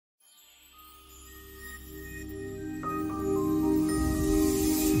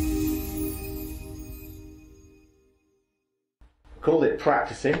called it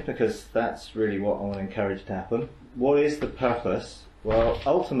practicing because that's really what I want to encourage to happen. What is the purpose? Well,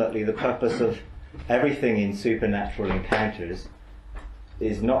 ultimately the purpose of everything in supernatural encounters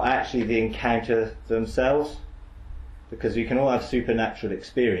is not actually the encounter themselves, because we can all have supernatural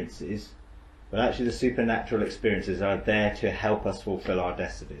experiences, but actually the supernatural experiences are there to help us fulfill our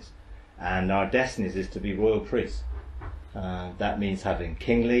destinies. And our destinies is to be royal priests. That means having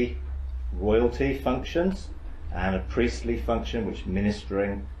kingly royalty functions and a priestly function, which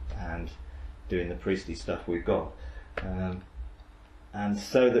ministering and doing the priestly stuff with God. And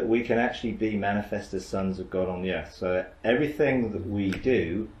so that we can actually be manifest as sons of God on the earth. So everything that we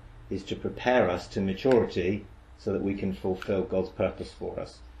do is to prepare us to maturity so that we can fulfill God's purpose for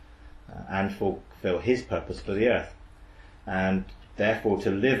us and fulfill his purpose for the earth. And therefore to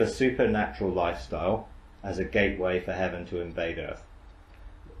live a supernatural lifestyle as a gateway for heaven to invade earth.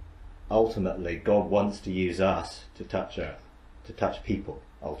 Ultimately, God wants to use us to touch earth, to touch people,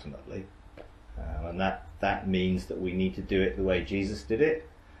 ultimately. And that means that we need to do it the way Jesus did it,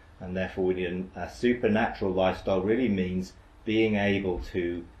 and therefore we need a supernatural lifestyle. Really means being able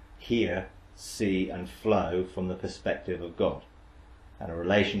to hear, see and flow from the perspective of God, and a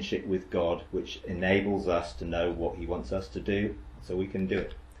relationship with God which enables us to know what he wants us to do so we can do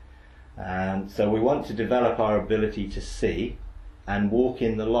it. And so we want to develop our ability to see and walk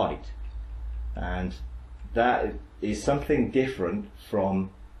in the light, and that is something different from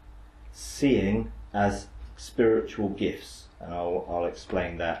seeing as spiritual gifts, and I'll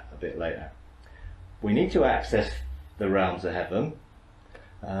explain that a bit later. We need to access the realms of heaven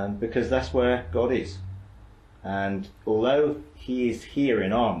because that's where God is, and although he is here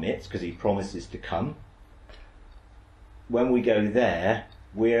in our midst because he promises to come, when we go there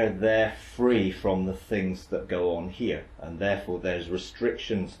we're there free from the things that go on here, and therefore there's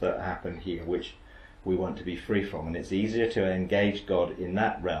restrictions that happen here which we want to be free from, and it's easier to engage God in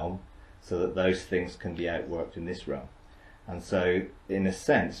that realm so that those things can be outworked in this realm. And so in a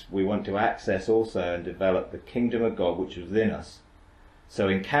sense we want to access also and develop the kingdom of God which is within us. So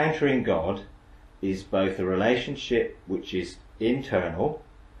encountering God is both a relationship which is internal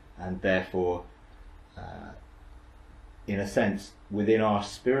and therefore in a sense within our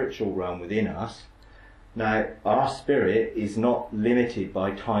spiritual realm within us. Now our spirit is not limited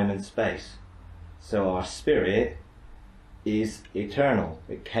by time and space, so our spirit is eternal.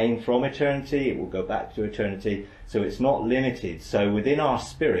 It came from eternity, it will go back to eternity, so it's not limited. So within our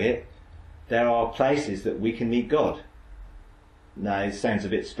spirit there are places that we can meet God. Now it sounds a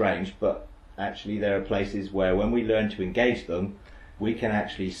bit strange, but actually there are places where when we learn to engage them we can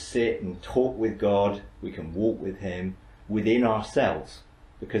actually sit and talk with God, we can walk with him within ourselves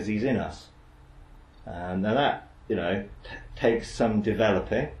because he's in us. And now that takes some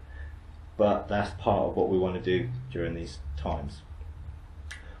developing, but that's part of what we want to do during these times.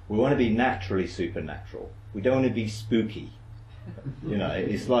 We want to be naturally supernatural. We don't want to be spooky.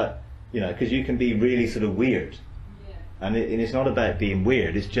 It's like, because you can be really sort of weird. Yeah. And it's not about being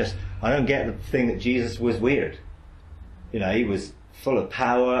weird, it's just, I don't get the thing that Jesus was weird. He was full of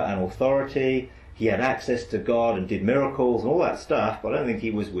power and authority, he had access to God and did miracles and all that stuff, but I don't think he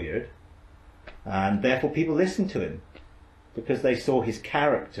was weird. And therefore people listened to him because they saw his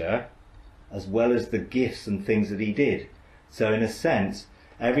character as well as the gifts and things that he did. So in a sense,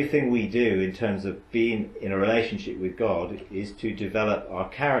 everything we do in terms of being in a relationship with God is to develop our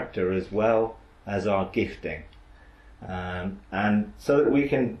character as well as our gifting. And so that we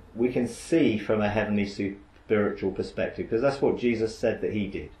can see from a heavenly spiritual perspective, because that's what Jesus said that he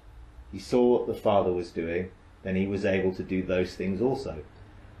did. He saw what the Father was doing, then he was able to do those things also.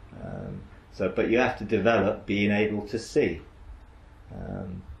 But you have to develop being able to see.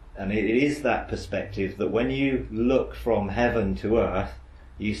 And it is that perspective that when you look from heaven to earth,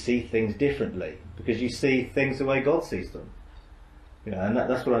 you see things differently, because you see things the way God sees them. And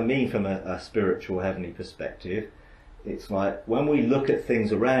that's what I mean from a spiritual heavenly perspective. It's like when we look at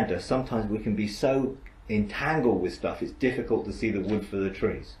things around us, sometimes we can be so entangled with stuff, it's difficult to see the wood for the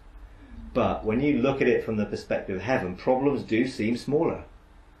trees. But when you look at it from the perspective of heaven, problems do seem smaller.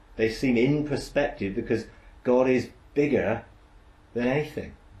 They seem in perspective because God is bigger than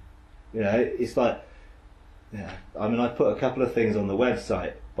anything. It's like, I put a couple of things on the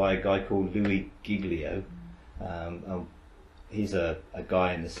website by a guy called Louis Giglio. He's a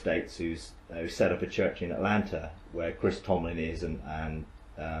guy in the States who set up a church in Atlanta where Chris Tomlin is and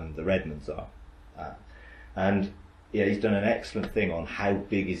the Redmonds are. He's done an excellent thing on how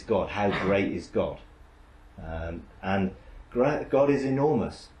big is God, how great is God. And God is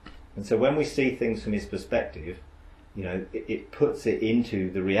enormous. And so when we see things from his perspective, it puts it into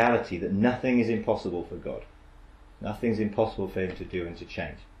the reality that nothing is impossible for God. Nothing's impossible for him to do and to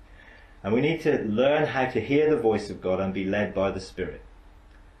change. And we need to learn how to hear the voice of God and be led by the Spirit.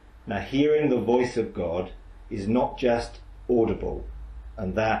 Now, hearing the voice of God is not just audible,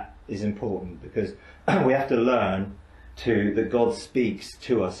 and that is important because we have to learn that God speaks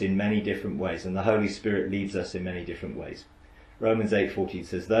to us in many different ways, and the Holy Spirit leads us in many different ways. Romans 8:14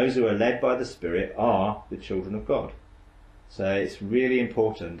 says, those who are led by the Spirit are the children of God. So it's really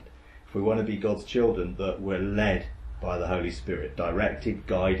important, if we want to be God's children, that we're led by the Holy Spirit, directed,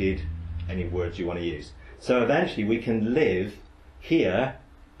 guided, any words you want to use. So eventually we can live here,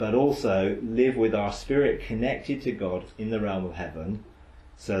 but also live with our spirit connected to God in the realm of heaven,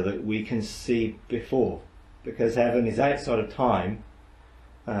 so that we can see before. Because heaven is outside of time,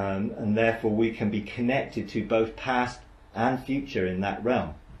 and therefore we can be connected to both past and future in that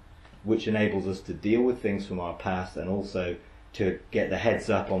realm, which enables us to deal with things from our past and also to get the heads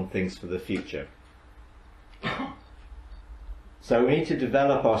up on things for the future. So we need to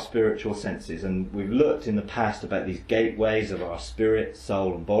develop our spiritual senses, and we've looked in the past about these gateways of our spirit,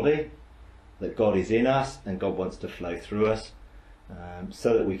 soul and body, that God is in us and God wants to flow through us,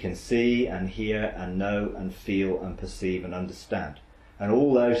 so that we can see and hear and know and feel and perceive and understand. And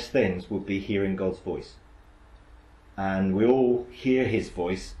all those things would be hearing God's voice. And we all hear his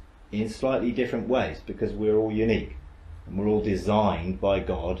voice in slightly different ways because we're all unique. And we're all designed by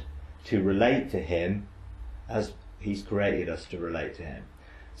God to relate to him as he's created us to relate to him.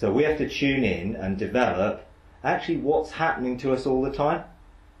 So we have to tune in and develop actually what's happening to us all the time.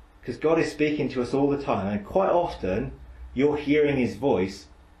 Because God is speaking to us all the time, and quite often you're hearing his voice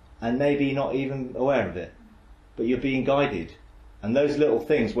and maybe not even aware of it, but you're being guided. And those little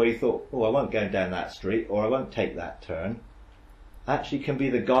things where you thought, oh, I won't go down that street, or I won't take that turn, actually can be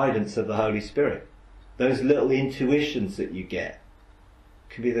the guidance of the Holy Spirit. Those little intuitions that you get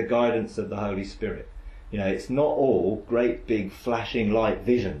can be the guidance of the Holy Spirit. You know, it's not all great big flashing light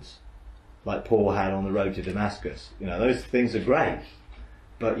visions like Paul had on the road to Damascus. You know, those things are great,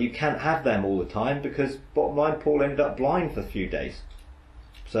 but you can't have them all the time because, bottom line, Paul ended up blind for a few days.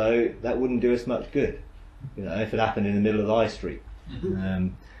 So that wouldn't do us much good, you know, if it happened in the middle of the high street.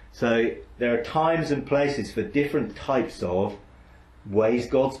 So there are times and places for different types of ways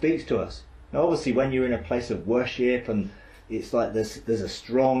God speaks to us. Now, obviously, when you're in a place of worship and it's like there's a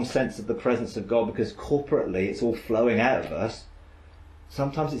strong sense of the presence of God because corporately it's all flowing out of us,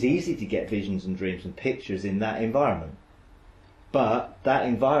 sometimes it's easy to get visions and dreams and pictures in that environment. But that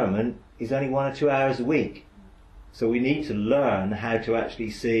environment is only 1 or 2 hours a week. So we need to learn how to actually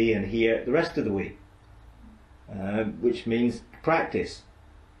see and hear the rest of the week, which means practice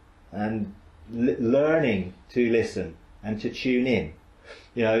and learning to listen and to tune in.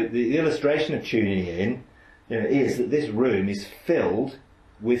 You know, the illustration of tuning in, you know, is that this room is filled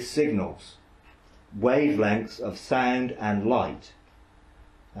with signals, wavelengths of sound and light.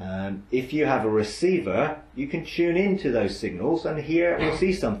 If you have a receiver, you can tune into those signals and hear or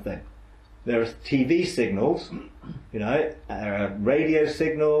see something. There are TV signals, you know, radio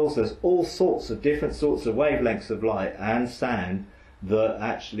signals. There's all sorts of different sorts of wavelengths of light and sound that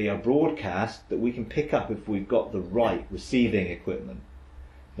actually are broadcast that we can pick up if we've got the right receiving equipment.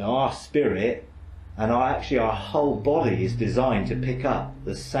 Now, our spirit and our whole body is designed to pick up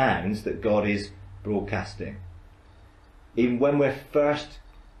the sounds that God is broadcasting. Even when we're first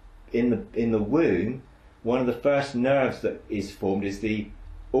in the womb, one of the first nerves that is formed is the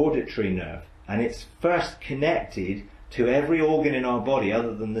auditory nerve, and it's first connected to every organ in our body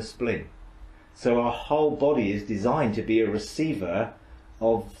other than the spleen. So our whole body is designed to be a receiver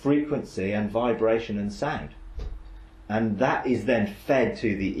of frequency and vibration and sound, and that is then fed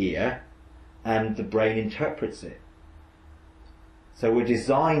to the ear and the brain interprets it. So we're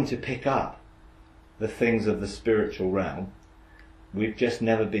designed to pick up the things of the spiritual realm. We've just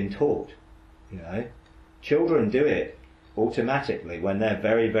never been taught, you know. Children do it automatically when they're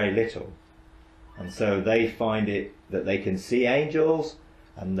very, very little. And so they find it that they can see angels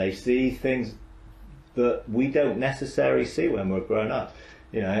and they see things that we don't necessarily see when we're grown up,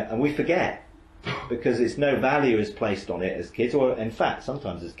 you know, and we forget because it's no value is placed on it as kids, or in fact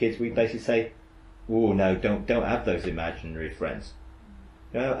sometimes as kids we basically say, oh no, don't have those imaginary friends.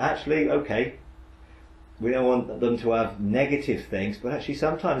 You know, actually, okay, we don't want them to have negative things, but actually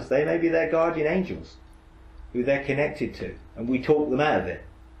sometimes they may be their guardian angels who they're connected to, and we talk them out of it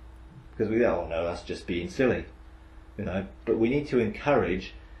because we go, oh no, that's just being silly, you know. But we need to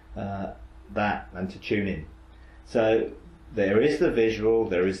encourage that and to tune in. So there is the visual,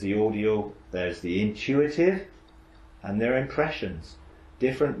 there is the audio, there's the intuitive, and there are impressions,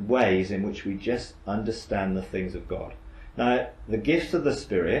 different ways in which we just understand the things of God. Now, the gifts of the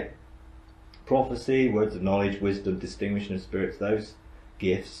Spirit prophecy, words of knowledge, wisdom, distinguishing of spirits, those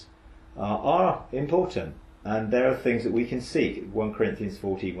gifts are important. And there are things that we can seek. 1 Corinthians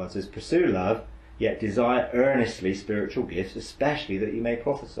 14:1 says, pursue love, yet desire earnestly spiritual gifts, especially that you may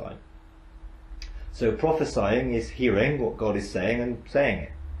prophesy. So prophesying is hearing what God is saying and saying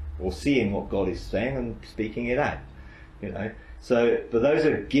it, or seeing what God is saying and speaking it out. So, but those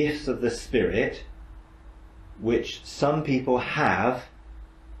are gifts of the Spirit, which some people have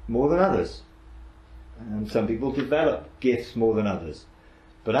more than others, and some people develop gifts more than others.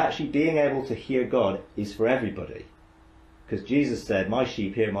 But actually being able to hear God is for everybody, because Jesus said, my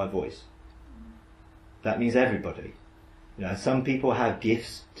sheep hear my voice. That means everybody. Some people have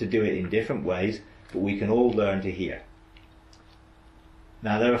gifts to do it in different ways, but we can all learn to hear.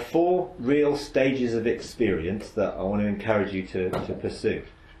 Now there are 4 real stages of experience that I want to encourage you to pursue.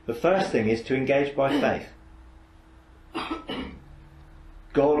 The first thing is to engage by faith.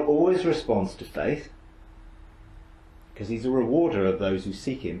 God always responds to faith, because he's a rewarder of those who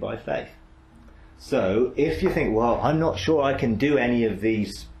seek him by faith. So if you think, well, I'm not sure I can do any of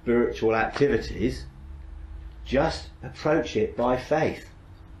these spiritual activities, just approach it by faith.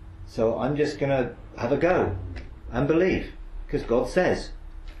 So I'm just going to have a go and believe, because God says.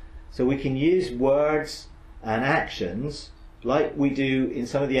 So we can use words and actions like we do in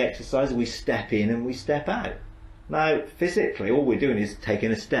some of the exercises. We step in and we step out. Now physically all we're doing is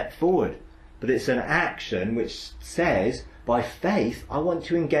taking a step forward, but it's an action which says, by faith I want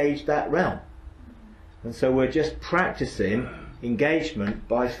to engage that realm. And so we're just practicing engagement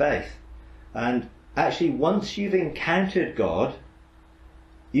by faith. And actually once you've encountered God,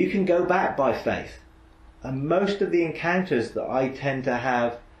 you can go back by faith. And most of the encounters that I tend to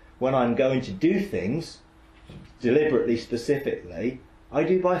have when I'm going to do things, deliberately, specifically, I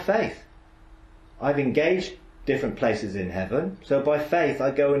do by faith. I've engaged different places in heaven, so by faith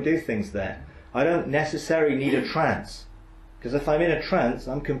I go and do things there. I don't necessarily need a trance, because if I'm in a trance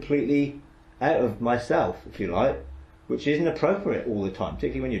I'm completely out of myself, if you like, which isn't appropriate all the time,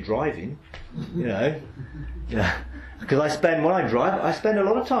 particularly when you're driving, because when I drive, I spend a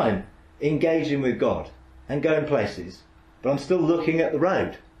lot of time engaging with God and going places, but I'm still looking at the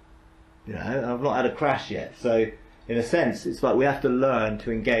road. I've not had a crash yet. So in a sense, it's like we have to learn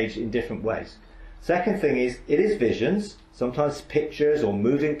to engage in different ways. Second thing is, it is visions, sometimes pictures or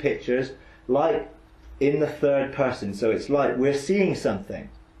moving pictures, like in the third person. So it's like we're seeing something,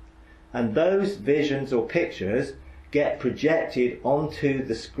 and those visions or pictures get projected onto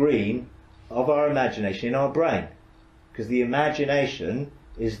the screen of our imagination in our brain, because the imagination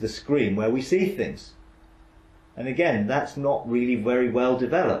is the screen where we see things. And again, that's not really very well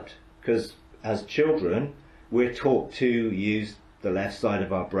developed, because as children we're taught to use the left side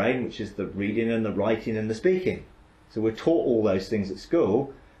of our brain, which is the reading and the writing and the speaking. So we're taught all those things at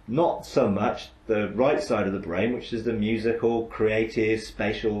school, not so much the right side of the brain, which is the musical, creative,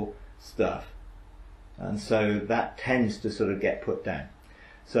 spatial stuff. And so that tends to sort of get put down.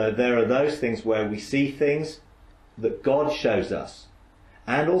 So there are those things where we see things that God shows us,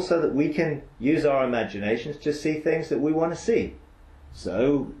 and also that we can use our imaginations to see things that we want to see.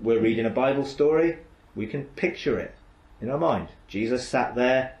 So we're reading a Bible story, we can picture it in our mind. Jesus sat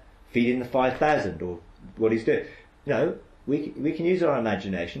there feeding the 5,000, or what he's doing. We can use our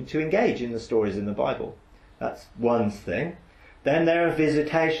imagination to engage in the stories in the Bible. That's one thing. Then there are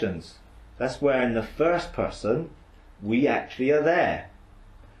visitations. That's where in the first person we actually are there.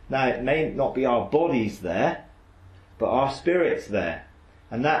 Now it may not be our bodies there, but our spirit's there.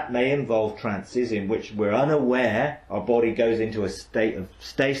 And that may involve trances in which we're unaware, our body goes into a state of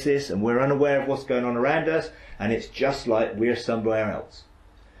stasis and we're unaware of what's going on around us, and it's just like we're somewhere else.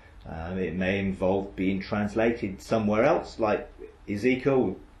 It may involve being translated somewhere else, like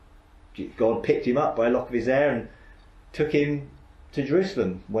Ezekiel. God picked him up by a lock of his hair and took him to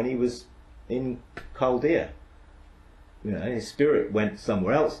Jerusalem when he was in Chaldea. His spirit went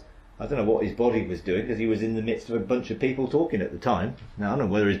somewhere else. I don't know what his body was doing, because he was in the midst of a bunch of people talking at the time. Now I don't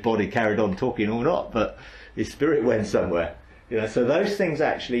know whether his body carried on talking or not, but his spirit went somewhere. So those things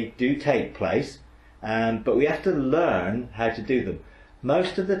actually do take place, but we have to learn how to do them.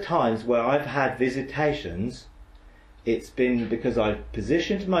 Most of the times where I've had visitations, it's been because I've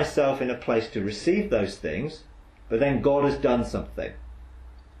positioned myself in a place to receive those things, but then God has done something.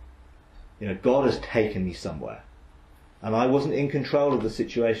 God has taken me somewhere, and I wasn't in control of the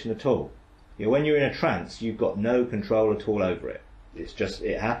situation at all. When you're in a trance, you've got no control at all over it. It's just,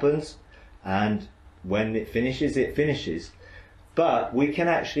 it happens, and when it finishes, it finishes. But we can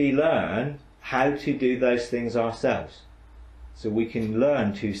actually learn how to do those things ourselves. So we can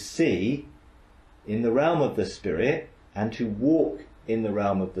learn to see in the realm of the Spirit and to walk in the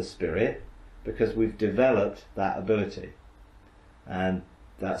realm of the Spirit because we've developed that ability. And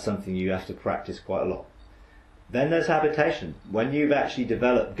that's something you have to practice quite a lot. Then there's habitation. When you've actually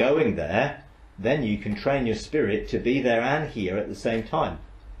developed going there, then you can train your spirit to be there and here at the same time.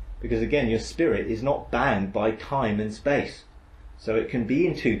 Because again, your spirit is not bound by time and space. So it can be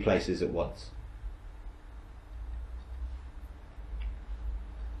in two places at once.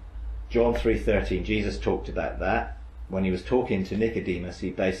 John 3:13, Jesus talked about that. When he was talking to Nicodemus, he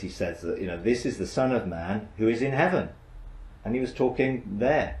basically says that, this is the Son of Man who is in heaven. And he was talking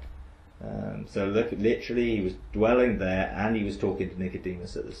there. So look, literally he was dwelling there and he was talking to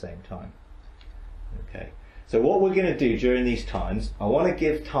Nicodemus at the same time. Okay. So what we're going to do during these times, I want to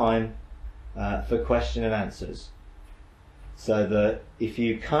give time for question and answers. So that if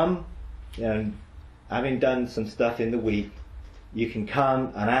you come, having done some stuff in the week, you can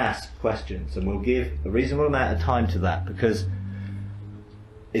come and ask questions, and we'll give a reasonable amount of time to that, because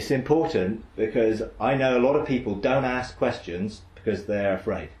it's important, because I know a lot of people don't ask questions because they're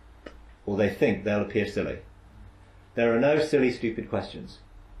afraid, or they think they'll appear silly. There are no silly, stupid questions.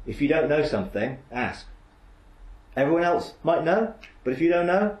 If you don't know something, ask. Everyone else might know, but if you don't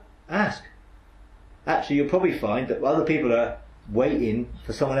know, ask. Actually, you'll probably find that other people are waiting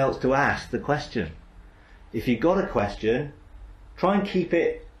for someone else to ask the question. If you've got a question, try and keep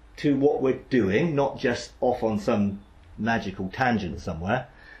it to what we're doing, not just off on some magical tangent somewhere,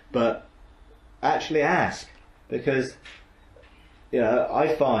 but actually ask. Because,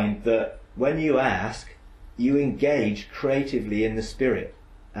 I find that when you ask, you engage creatively in the Spirit,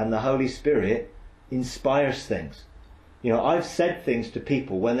 and the Holy Spirit inspires things. I've said things to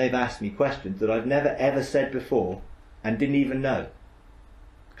people when they've asked me questions that I've never ever said before and didn't even know,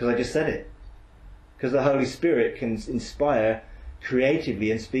 because I just said it. Because the Holy Spirit can inspire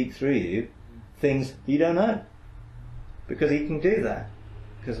creatively and speak through you things you don't know, because he can do that,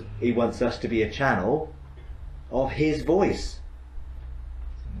 because he wants us to be a channel of his voice.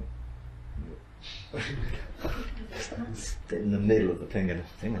 In the middle of the thing,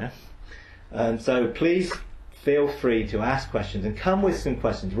 so please feel free to ask questions, and come with some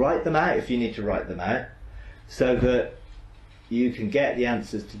questions. Write them out if you need to write them out, so that you can get the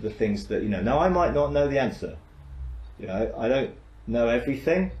answers to the things that Now, I might not know the answer. I don't know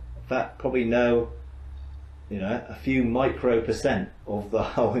everything. In fact, probably know a few micro% of the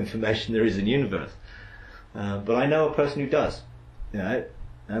whole information there is in the universe. But I know a person who does.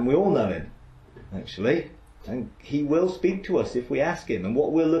 And we all know him, actually. And he will speak to us if we ask him. And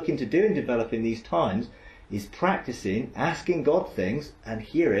what we're looking to do in developing these times is practicing asking God things and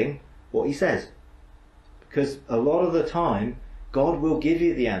hearing what he says. Because a lot of the time, God will give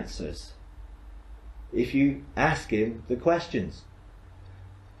you the answers if you ask him the questions.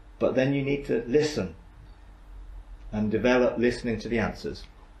 But then you need to listen and develop listening to the answers.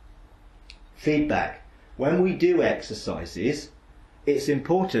 Feedback. When we do exercises, it's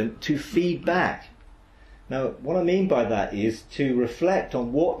important to feed back. Now, what I mean by that is to reflect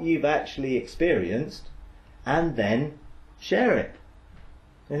on what you've actually experienced and then share it.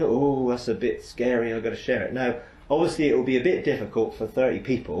 Oh, that's a bit scary, I've got to share it. Now, obviously it will be a bit difficult for 30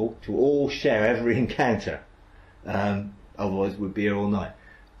 people to all share every encounter. Otherwise we'd be here all night.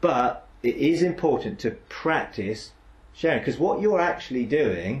 But it is important to practice sharing, because what you're actually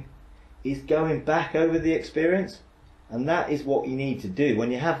doing is going back over the experience, and that is what you need to do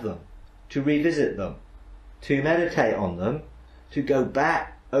when you have them, to revisit them, to meditate on them, to go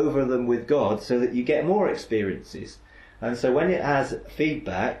back over them with God so that you get more experiences. And so when it has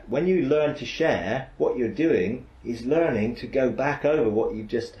feedback, when you learn to share, what you're doing is learning to go back over what you've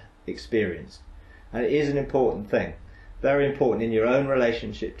just experienced. And it is an important thing, very important in your own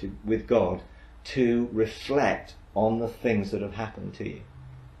relationship with God, to reflect on the things that have happened to you.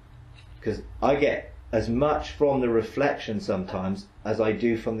 Because I get as much from the reflection sometimes as I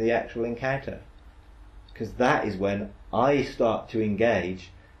do from the actual encounter. Because that is when I start to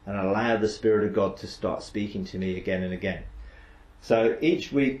engage and allow the Spirit of God to start speaking to me again and again. So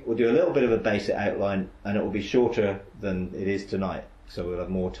each week we'll do a little bit of a basic outline, and it will be shorter than it is tonight, so we'll have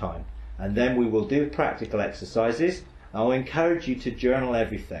more time. And then we will do practical exercises. I'll encourage you to journal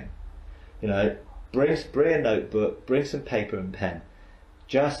everything. Bring a notebook, bring some paper and pen,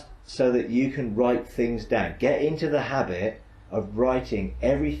 just so that you can write things down. Get into the habit of writing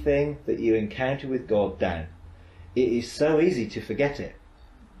everything that you encounter with God down. It is so easy to forget it.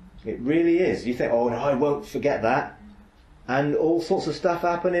 It really is. You think, oh no, I won't forget that. And all sorts of stuff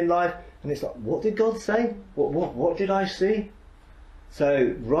happen in life, and it's like, what did God say? What did I see?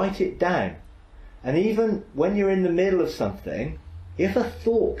 So write it down. And even when you're in the middle of something, if a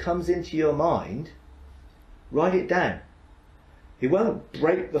thought comes into your mind, write it down. It won't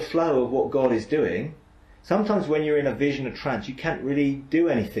break the flow of what God is doing. Sometimes when you're in a vision or trance, you can't really do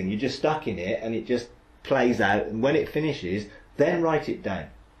anything. You're just stuck in it and it just plays out. And when it finishes, then write it down.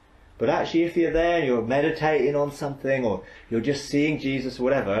 But actually, if you're there and you're meditating on something, or you're just seeing Jesus or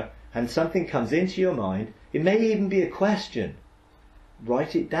whatever, and something comes into your mind, it may even be a question.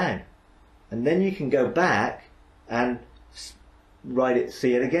 Write it down. And then you can go back and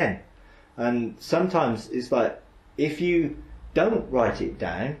see it again. And sometimes it's like, if you don't write it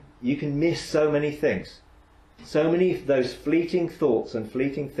down, you can miss so many things. So many of those fleeting thoughts and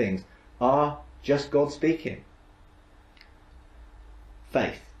fleeting things are just God speaking.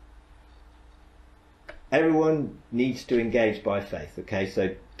 Faith. Everyone needs to engage by faith, okay?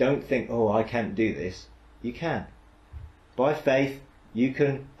 So don't think, oh, I can't do this. You can. By faith, you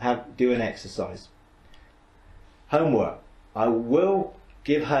can do an exercise. Homework. I will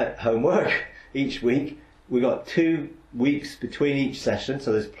give homework each week. We've got 2 weeks between each session,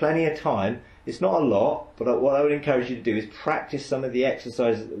 so there's plenty of time. It's not a lot, but what I would encourage you to do is practice some of the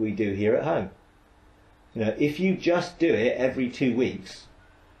exercises that we do here at home. You know, if you just do it every 2 weeks,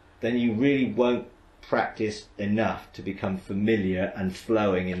 then you really won't practice enough to become familiar and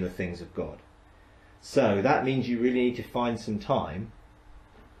flowing in the things of God. So that means you really need to find some time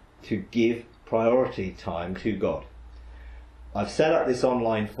to give priority time to God. I've set up this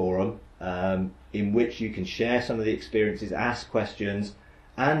online forum in which you can share some of the experiences, ask questions,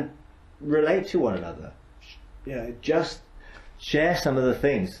 and relate to one another. You know, just share some of the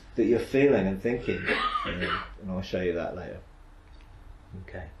things that you're feeling and thinking, and I'll show you that later.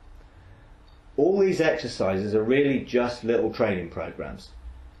 Okay. All these exercises are really just little training programs.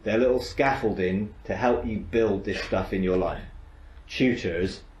 They're little scaffolding to help you build this stuff in your life.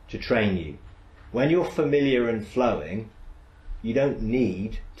 Tutors to train you. When you're familiar and flowing, you don't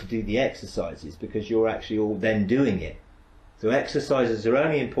need to do the exercises because you're actually all then doing it. So exercises are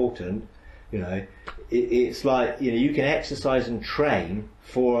only important, you know, it's like, you know, you can exercise and train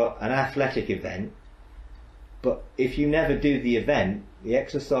for an athletic event, but if you never do the event, the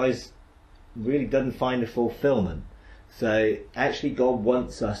exercise really doesn't find a fulfillment. So actually God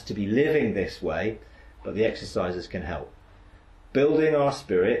wants us to be living this way, but the exercises can help. Building our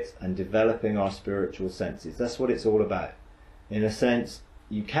spirit and developing our spiritual senses. That's what it's all about. In a sense,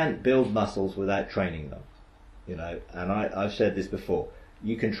 you can't build muscles without training them. You know, and I've said this before.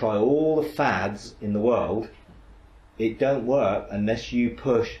 You can try all the fads in the world. It don't work unless you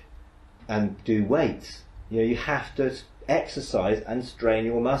push and do weights. You know, you have to exercise and strain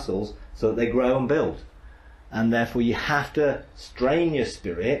your muscles so that they grow and build. And therefore you have to strain your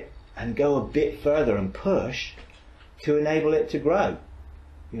spirit and go a bit further and push to enable it to grow.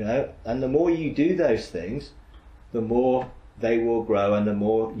 You know, and the more you do those things, the more they will grow and the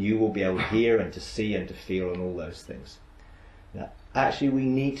more you will be able to hear and to see and to feel and all those things. Now, actually we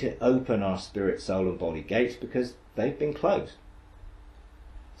need to open our spirit, soul and body gates because they've been closed.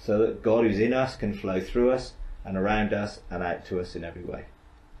 So that God who's in us can flow through us and around us and out to us in every way.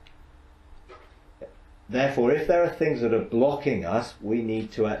 Therefore, if there are things that are blocking us, we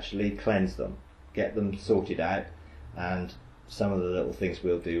need to actually cleanse them, get them sorted out, and some of the little things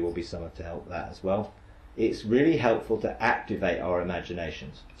we'll do will be something to help that as well. It's really helpful to activate our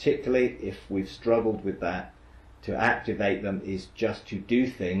imaginations, particularly if we've struggled with that. To activate them is just to do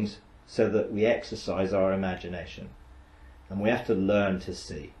things so that we exercise our imagination. And we have to learn to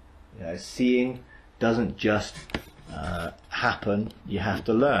see. You know, seeing doesn't just happen, you have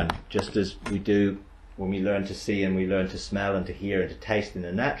to learn, just as we do when we learn to see and we learn to smell and to hear and to taste in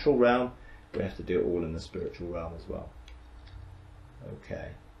the natural realm. We have to do it all in the spiritual realm as well. Okay.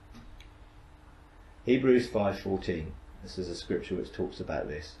 Hebrews 5:14. This is a scripture which talks about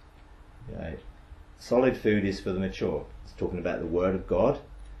this. You know, solid food is for the mature. It's talking about the Word of God,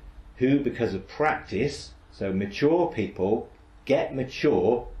 who, because of practice, so mature people get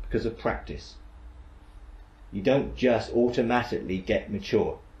mature because of practice. You don't just automatically get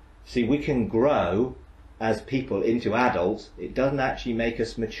mature. See, we can grow as people into adults. It doesn't actually make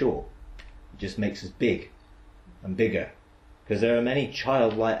us mature. It just makes us big and bigger. Because there are many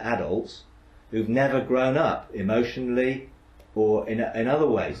childlike adults who've never grown up emotionally or in other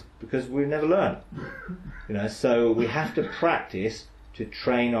ways because we've never learned. You know, so we have to practice to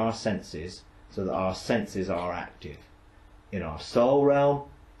train our senses so that our senses are active in our soul realm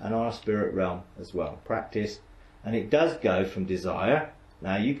and our spirit realm as well. Practice, and it does go from desire.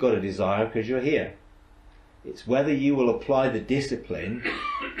 Now you've got a desire because you're here. It's whether you will apply the discipline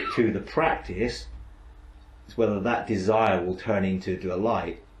to the practice. It's whether that desire will turn into a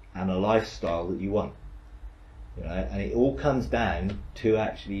delight and a lifestyle that you want. You know, and it all comes down to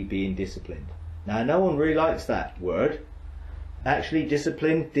actually being disciplined. Now, no one really likes that word, actually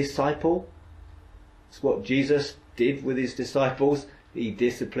discipline, disciple. It's what Jesus did with his disciples. He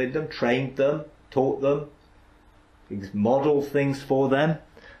disciplined them, trained them, taught them, he modelled things for them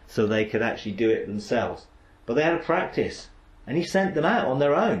so they could actually do it themselves. But they had a practice, and he sent them out on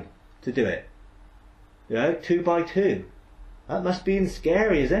their own to do it. 2 by 2. That must be as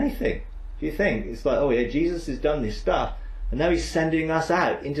scary as anything. If you think, it's like, oh yeah, Jesus has done this stuff, and now he's sending us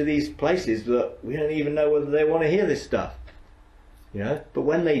out into these places that we don't even know whether they want to hear this stuff. But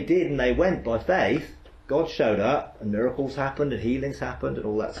when they did and they went by faith, God showed up and miracles happened and healings happened and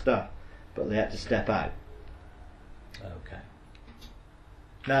all that stuff. But they had to step out. Okay.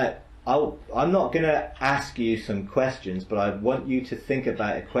 Now, I'm not going to ask you some questions, but I want you to think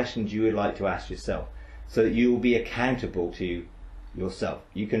about the questions you would like to ask yourself, so that you will be accountable to yourself.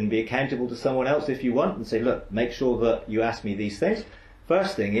 You can be accountable to someone else if you want and say, look, make sure that you ask me these things.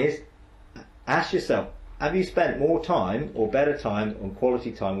 First thing is, ask yourself, have you spent more time or better time on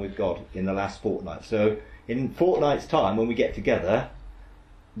quality time with God in the last fortnight? So in fortnight's time, when we get together,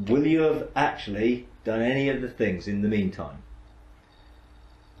 will you have actually done any of the things in the meantime?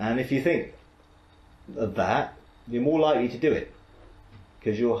 And if you think of that, you're more likely to do it,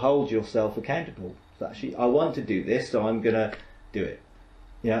 because you'll hold yourself accountable. So actually, I want to do this, so I'm going to do it.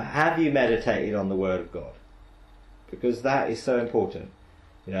 Have you meditated on the Word of God? Because that is so important.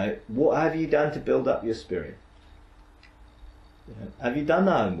 What have you done to build up your spirit? Have you done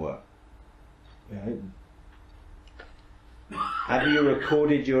the homework? Have you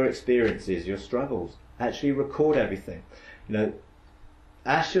recorded your experiences, your struggles? Actually record everything.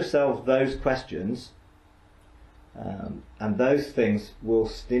 Ask yourself those questions, and those things will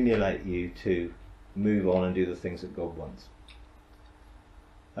stimulate you to move on and do the things that God wants.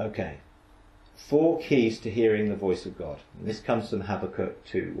 Okay. 4 keys to hearing the voice of God. And this comes from Habakkuk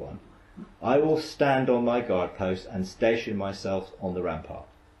 2:1. I will stand on my guard post and station myself on the rampart.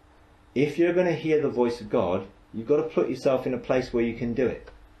 If you're going to hear the voice of God, you've got to put yourself in a place where you can do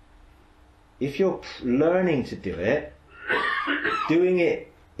it. If you're learning to do it, doing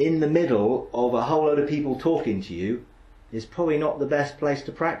it in the middle of a whole load of people talking to you is probably not the best place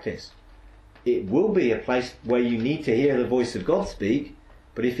to practice. It will be a place where you need to hear the voice of God speak,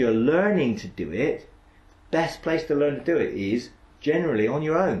 but if you're learning to do it, the best place to learn to do it is generally on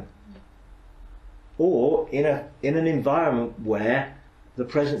your own, or in an environment where the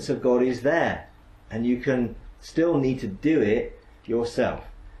presence of God is there, and you can still need to do it yourself.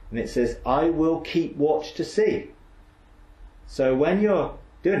 And it says, I will keep watch to see. So when you're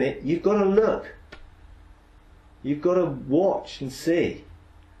doing it, you've got to look. You've got to watch and see.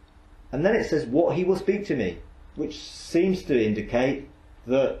 And then it says, what he will speak to me, which seems to indicate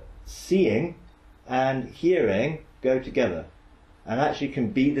that seeing and hearing go together and actually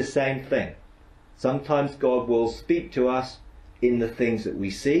can be the same thing. Sometimes God will speak to us in the things that we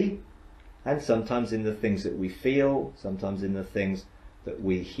see, and sometimes in the things that we feel, sometimes in the things that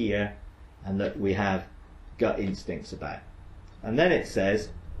we hear and that we have gut instincts about. And then it says,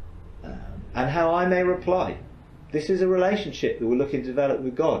 and how I may reply. This is a relationship that we're looking to develop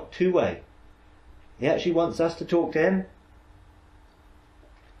with God, two-way. He actually wants us to talk to him,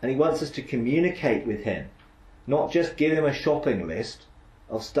 and he wants us to communicate with him, not just give him a shopping list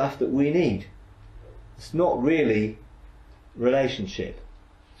of stuff that we need. It's not really relationship,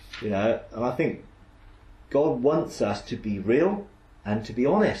 and I think God wants us to be real and to be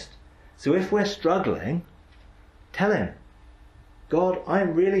honest. So if we're struggling, tell him, God,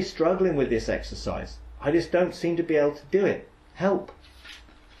 I'm really struggling with this exercise. I just don't seem to be able to do it. Help.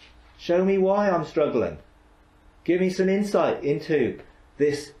 Show me why I'm struggling. Give me some insight into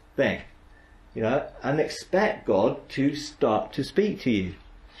this thing, and expect God to start to speak to you.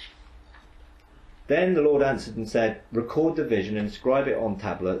 Then the Lord answered and said, record the vision and inscribe it on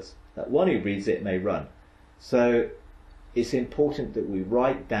tablets, that one who reads it may run. So it's important that we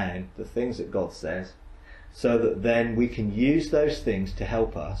write down the things that God says, so that then we can use those things to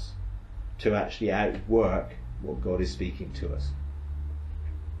help us to actually outwork what God is speaking to us.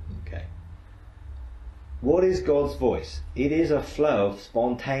 Okay. What is God's voice? It is a flow of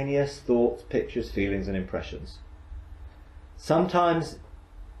spontaneous thoughts, pictures, feelings and impressions. Sometimes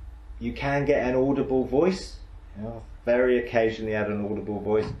you can get an audible voice. Very occasionally add an audible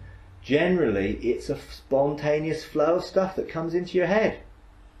voice. Generally, it's a spontaneous flow of stuff that comes into your head.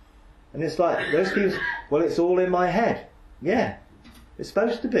 And it's like, those people, well, it's all in my head. Yeah, it's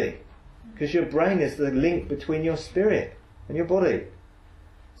supposed to be. Because your brain is the link between your spirit and your body.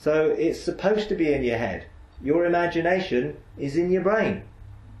 So it's supposed to be in your head. Your imagination is in your brain.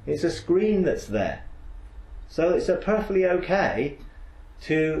 It's a screen that's there. So it's perfectly okay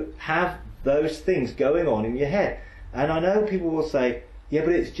to have those things going on in your head. And I know people will say, yeah,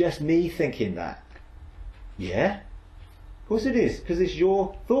 but it's just me thinking that. Yeah, of course it is, because it's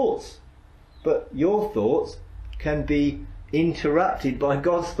your thoughts. But your thoughts can be interrupted by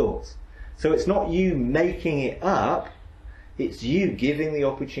God's thoughts. So it's not you making it up, it's you giving the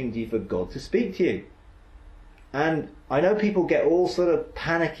opportunity for God to speak to you. And I know people get all sort of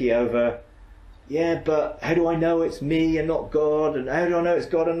panicky over, yeah, but how do I know it's me and not God? And how do I know it's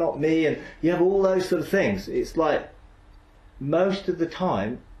God and not me? And you have all those sort of things. It's like, most of the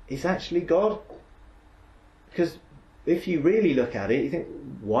time, it's actually God. Because if you really look at it, you think,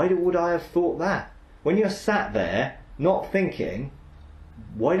 why would I have thought that? When you're sat there, not thinking,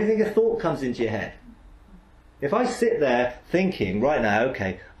 why do you think a thought comes into your head? If I sit there thinking right now,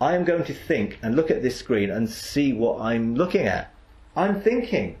 okay, I am going to think and look at this screen and see what I'm looking at. I'm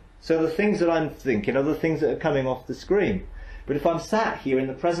thinking. So the things that I'm thinking are the things that are coming off the screen. But if I'm sat here in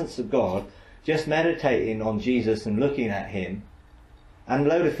the presence of God, just meditating on Jesus and looking at him, and a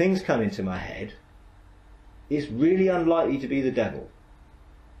load of things come into my head, it's really unlikely to be the devil.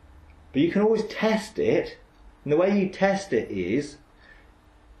 But you can always test it, and the way you test it is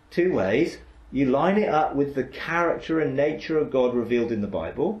two ways. You line it up with the character and nature of God revealed in the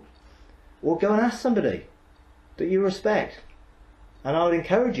Bible, or go and ask somebody that you respect. And I would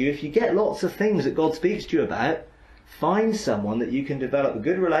encourage you, if you get lots of things that God speaks to you about, find someone that you can develop a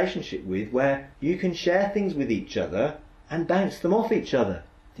good relationship with, where you can share things with each other and bounce them off each other.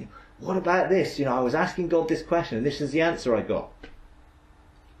 What about this? I was asking God this question and this is the answer I got.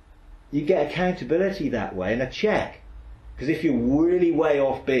 You get accountability that way and a check. Because if you're really way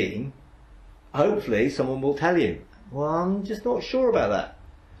off being, hopefully someone will tell you, well, I'm just not sure about that.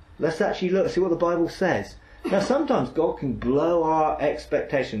 Let's actually look, see what the Bible says. Now sometimes God can blow our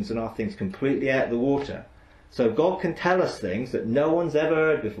expectations and our things completely out of the water. So God can tell us things that no one's ever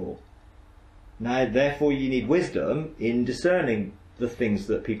heard before. Now therefore you need wisdom in discerning the things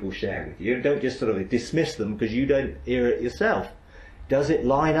that people share with you. Don't just sort of dismiss them because you don't hear it yourself. Does it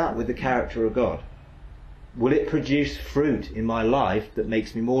line up with the character of God? Will it produce fruit in my life that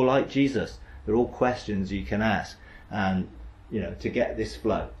makes me more like Jesus? They're all questions you can ask, and to get this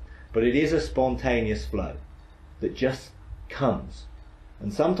flow. But it is a spontaneous flow that just comes,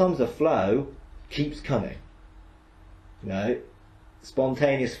 and sometimes the flow keeps coming.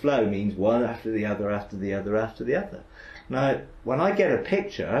 Spontaneous flow means one after the other, after the other, after the other. Now, when I get a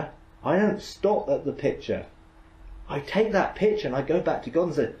picture, I don't stop at the picture. I take that picture and I go back to God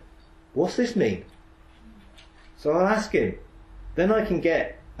and say, what's this mean? So I'll ask him. Then I can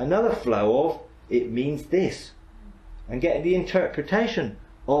get another flow of, it means this, and get the interpretation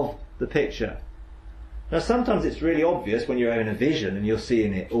of the picture. Now sometimes it's really obvious when you're having a vision and you're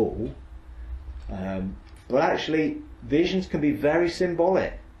seeing it all, but actually visions can be very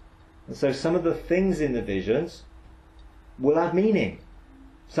symbolic. And so some of the things in the visions will have meaning.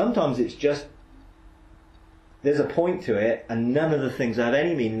 Sometimes it's just, there's a point to it and none of the things have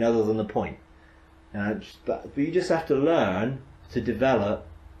any meaning other than the point. But you just have to learn to develop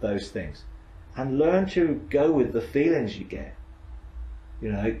those things and learn to go with the feelings you get.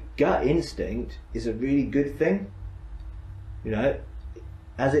 Gut instinct is a really good thing,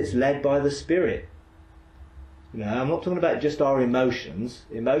 as it's led by the Spirit. I'm not talking about just our emotions.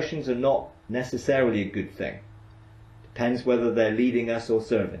 Emotions are not necessarily a good thing. Depends whether they're leading us or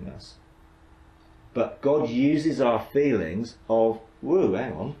serving us. But God uses our feelings of, whoa,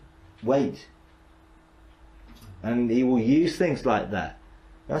 hang on, wait. And he will use things like that.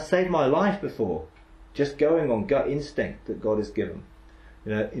 That saved my life before, just going on gut instinct that God has given.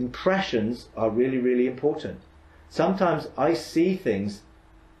 Impressions are really, really important. Sometimes I see things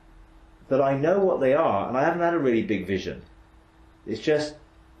that I know what they are, and I haven't had a really big vision. It's just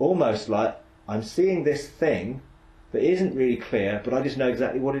almost like I'm seeing this thing that isn't really clear, but I just know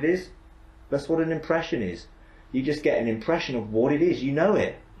exactly what it is. That's what an impression is. You just get an impression of what it is. You know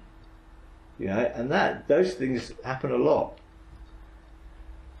it. And those things happen a lot.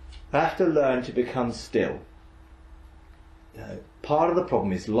 I have to learn to become still. Part of the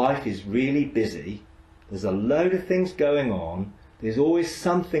problem is life is really busy. There's a load of things going on. There's always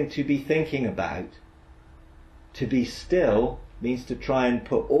something to be thinking about. To be still means to try and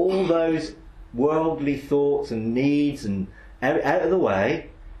put all those worldly thoughts and needs and out of the way,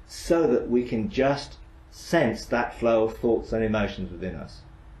 so that we can just sense that flow of thoughts and emotions within us.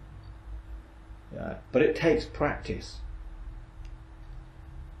 But it takes practice.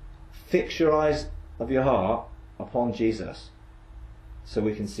 Fix your eyes of your heart upon Jesus, so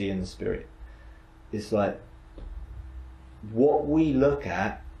we can see in the Spirit. It's like, what we look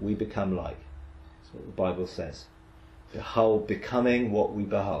at, we become like. That's what the Bible says. Behold, becoming what we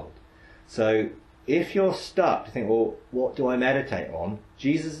behold. So if you're stuck to think, well, what do I meditate on?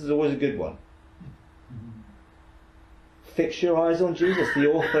 Jesus is always a good one. Fix your eyes on Jesus, the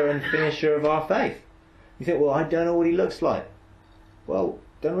author and finisher of our faith. You think, well, I don't know what he looks like. Well,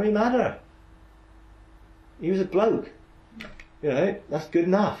 don't really matter. He was a bloke. That's good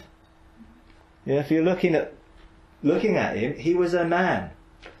enough. If you're looking at him, he was a man.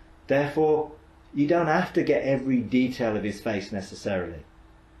 Therefore, you don't have to get every detail of his face necessarily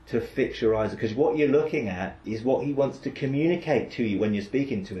to fix your eyes, because what you're looking at is what he wants to communicate to you when you're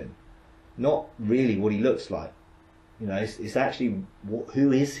speaking to him, not really what he looks like. It's actually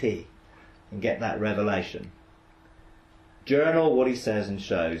who is he, and get that revelation. Journal what he says and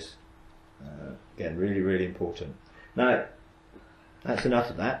shows. Again, really, really important. Now, that's enough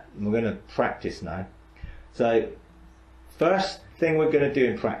of that. We're going to practice now. So, first thing we're going to do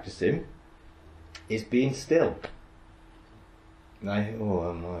in practicing is being still. Now,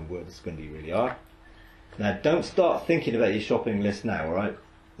 oh my word, this is going to be really hard. Now, don't start thinking about your shopping list now, alright?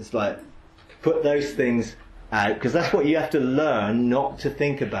 It's like, put those things out, because that's what you have to learn not to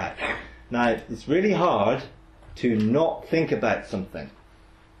think about. Now, it's really hard to not think about something,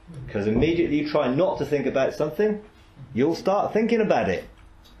 because immediately you try not to think about something, you'll start thinking about it.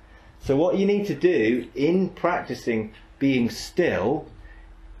 So what you need to do in practicing being still,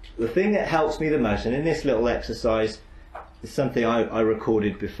 the thing that helps me the most, and in this little exercise is something I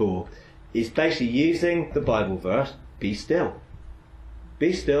recorded before, is basically using the Bible verse, be still.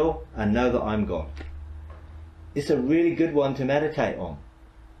 Be still and know that I'm God. It's a really good one to meditate on,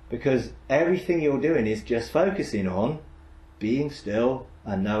 because everything you're doing is just focusing on being still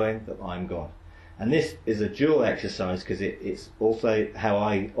and knowing that I'm God. And this is a dual exercise, because it's also how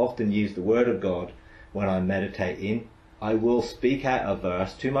I often use the Word of God when I'm meditating. I will speak out a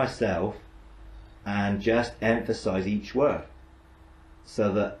verse to myself and just emphasize each word,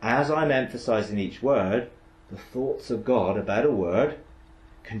 so that as I'm emphasizing each word, the thoughts of God about a word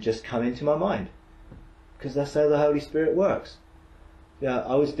can just come into my mind, because that's how the Holy Spirit works.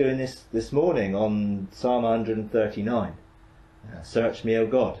 I was doing this morning on Psalm 139. Search me, O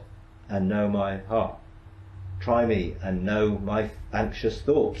God, and know my heart. Try me and know my anxious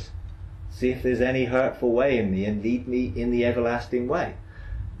thoughts. See if there's any hurtful way in me, and lead me in the everlasting way.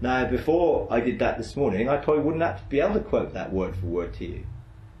 Now, before I did that this morning, I probably wouldn't have to be able to quote that word for word to you.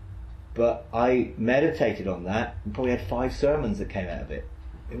 But I meditated on that and probably had 5 sermons that came out of it.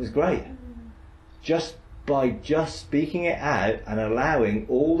 It was great. Just by speaking it out and allowing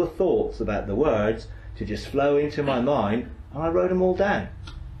all the thoughts about the words to just flow into my mind, and I wrote them all down.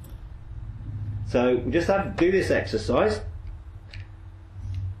 So we just have to do this exercise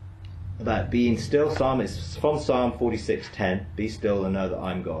about being still. It's from Psalm 46:10. Be still and know that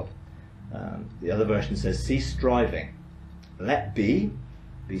I'm God. The other version says, cease striving. Let be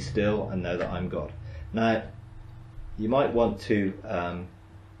still and know that I'm God. Now, you might want to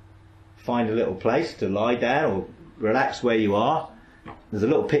find a little place to lie down or relax where you are. There's a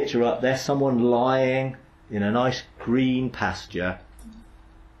little picture up there, someone lying in a nice green pasture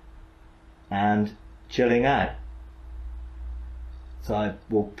and chilling out. So I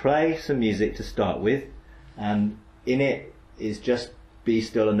will play some music to start with, and in it is just be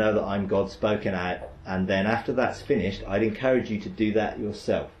still and know that I'm God spoken out, and then after that's finished, I'd encourage you to do that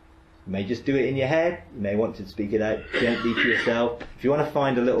yourself. You may just do it in your head, you may want to speak it out gently to yourself. If you want to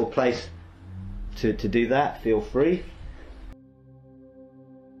find a little place to do that, feel free.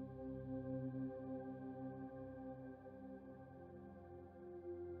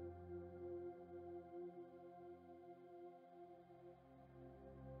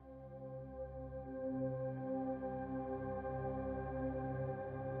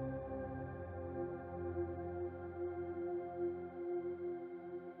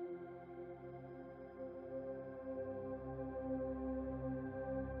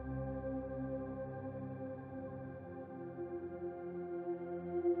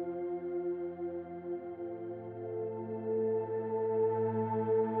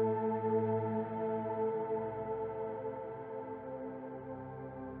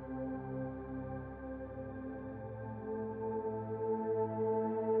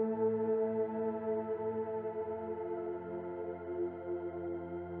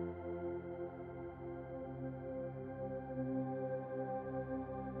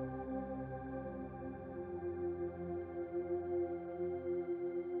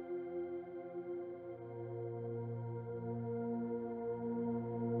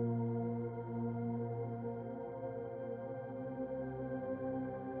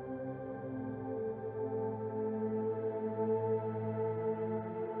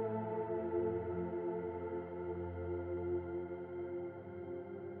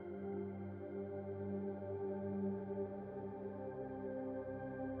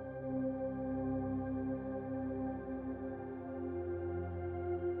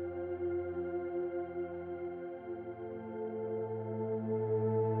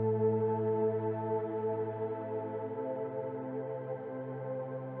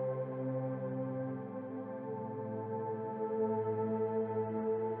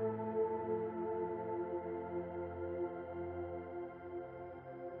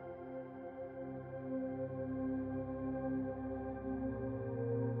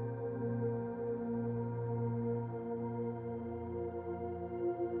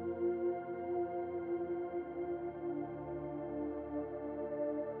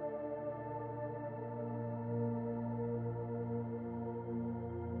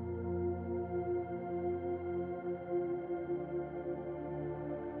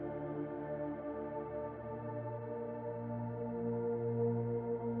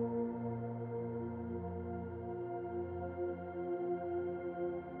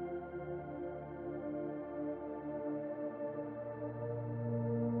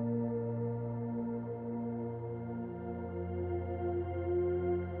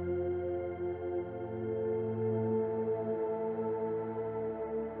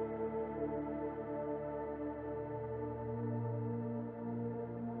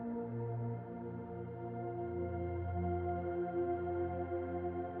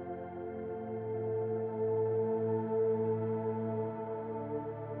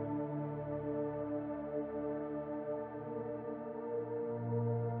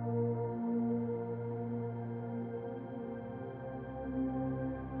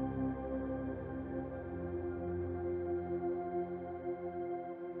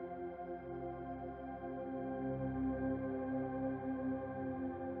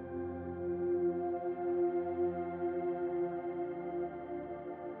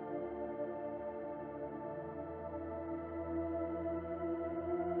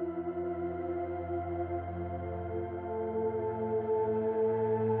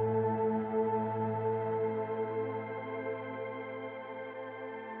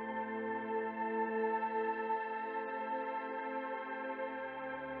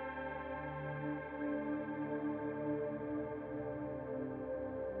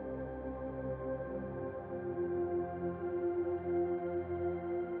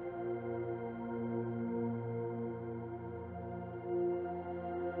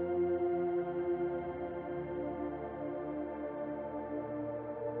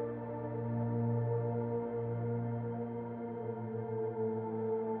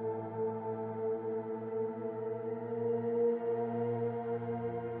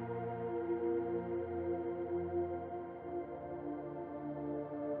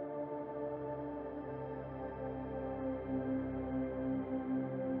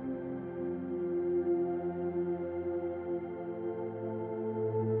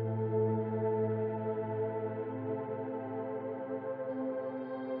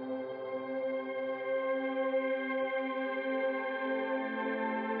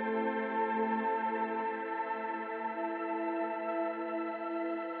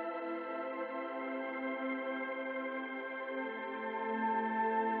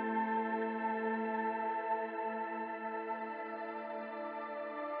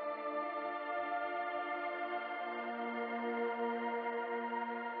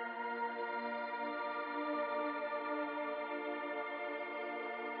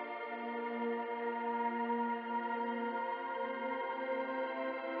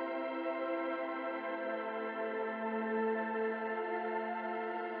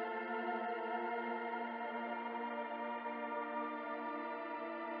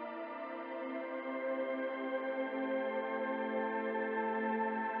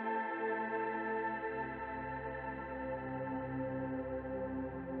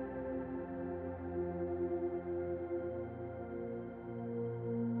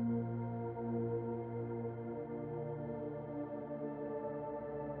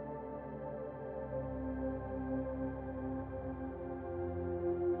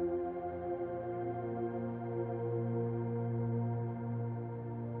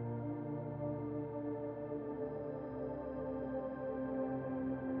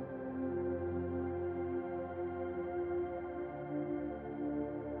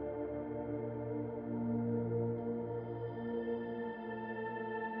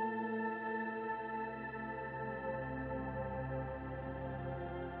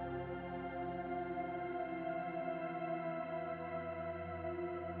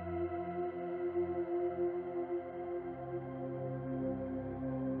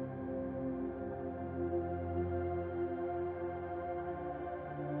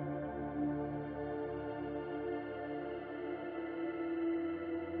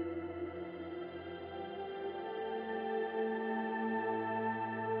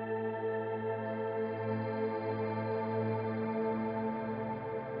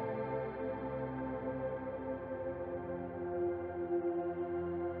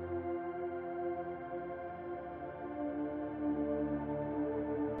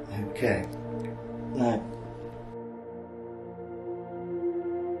 Okay. Now,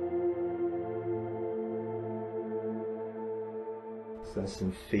 so there's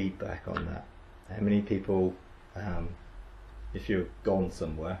some feedback on that. How many people, if you're gone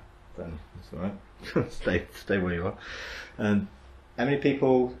somewhere, then it's alright. stay where you are. How many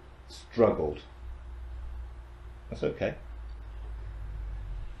people struggled? That's okay.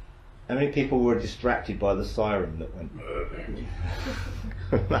 How many people were distracted by the siren that went?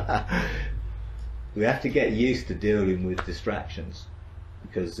 We have to get used to dealing with distractions,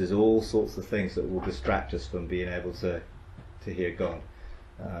 because there's all sorts of things that will distract us from being able to hear God.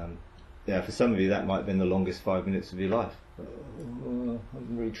 For some of you that might have been the longest 5 minutes of your life. I'm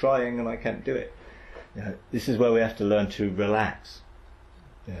really trying and I can't do it. This is where we have to learn to relax.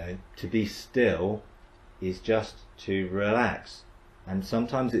 To be still is just to relax. And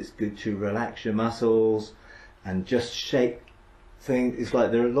sometimes it's good to relax your muscles and just shake things. It's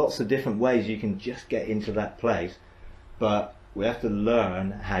like there are lots of different ways you can just get into that place, but we have to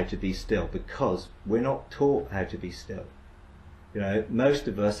learn how to be still, because we're not taught how to be still. Most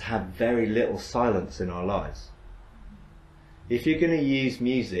of us have very little silence in our lives. If you're going to use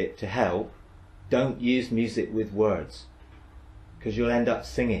music to help, don't use music with words, because you'll end up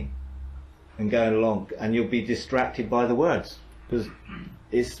singing and going along and you'll be distracted by the words. Because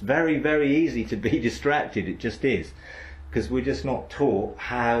it's very, very easy to be distracted, it just is. Because we're just not taught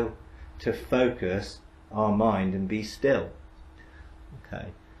how to focus our mind and be still.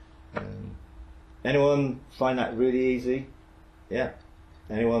 Okay. Anyone find that really easy? Yeah.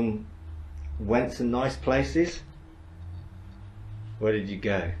 Anyone went to nice places? Where did you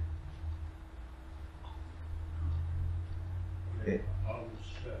go? I was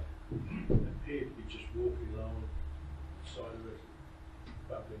appeared to be just walking along the side of the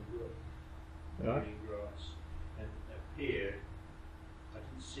bubbling brook, Right. green grass, and appeared, I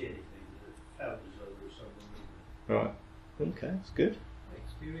didn't see anything, but it felt as though there was someone moving. Right. Okay, that's good. I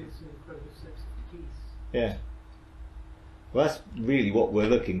experienced an incredible sense of peace. Yeah. Well, that's really what we're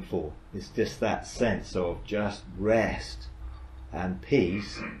looking for. It's just that sense of just rest and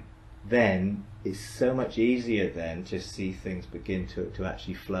peace. Then it's so much easier then to see things begin to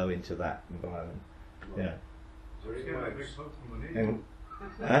actually flow into that environment. Yeah. And,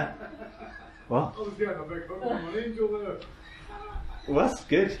 huh? What? I was getting a big hug from an angel there. Well, that's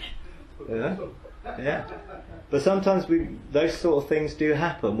good. Yeah. Yeah. But sometimes those sort of things do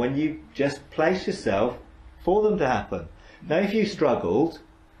happen when you just place yourself for them to happen. Now, if you struggled,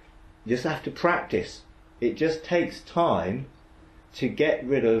 you just have to practice. It just takes time to get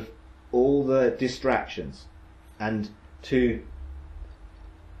rid of all the distractions and to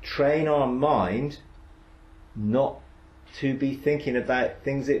train our mind not to be thinking about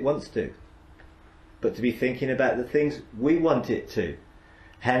things it wants to, but to be thinking about the things we want it to.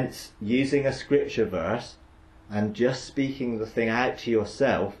 Hence, using a scripture verse and just speaking the thing out to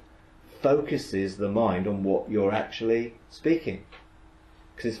yourself focuses the mind on what you're actually speaking.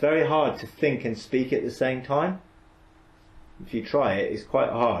 Because it's very hard to think and speak at the same time. If you try it, it's quite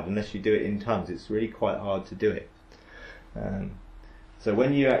hard. Unless you do it in tongues, it's really quite hard to do it. So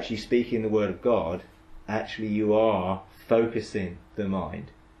when you're actually speaking the word of God, actually you are focusing the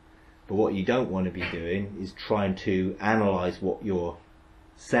mind. But what you don't want to be doing is trying to analyse what you're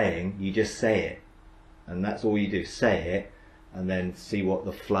saying. You just say it. And that's all you do, say it, and then see what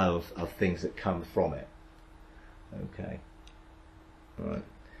the flow of things that come from it. Okay. All right.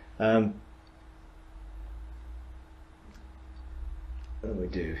 What do we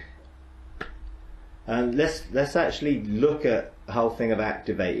do? Let's actually look at the whole thing of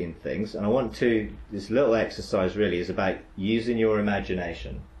activating things. And I want to, this little exercise really is about using your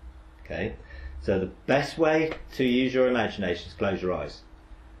imagination. Okay. So the best way to use your imagination is close your eyes.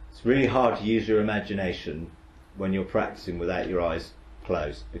 It's really hard to use your imagination when you're practicing without your eyes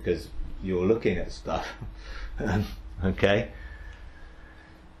closed, because you're looking at stuff. Okay.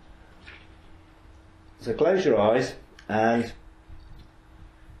 So close your eyes and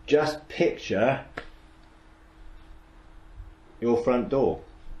just picture your front door.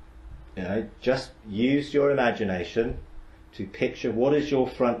 Just use your imagination to picture what does your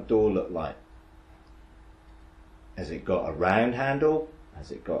front door look like. Has it got a round handle?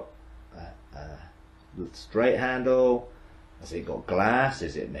 Has it got a straight handle? Has it got glass?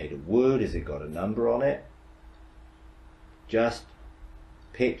 Is it made of wood? Has it got a number on it? Just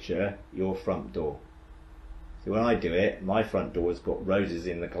picture your front door. So when I do it, my front door has got roses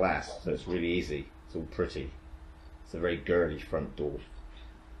in the glass, so it's really easy. It's all pretty. It's a very girly front door.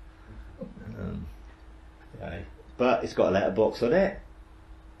 Okay. But it's got a letterbox on it,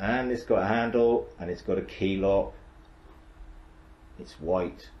 and it's got a handle, and it's got a key lock. It's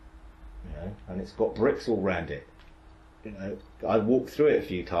white. and it's got bricks all round it. I walked through it a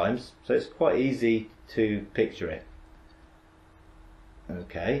few times, so it's quite easy to picture it.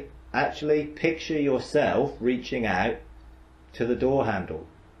 Okay, actually picture yourself reaching out to the door handle.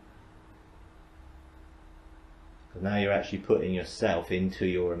 Because now you're actually putting yourself into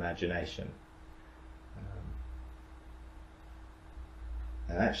your imagination.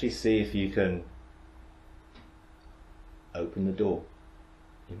 And actually see if you can open the door.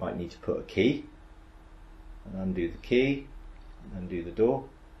 You might need to put a key and undo the key and undo the door,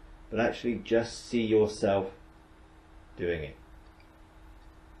 but actually just see yourself doing it.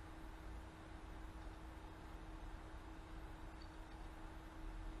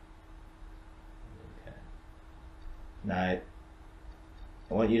 Okay. Now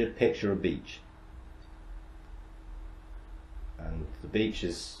I want you to picture a beach, and the beach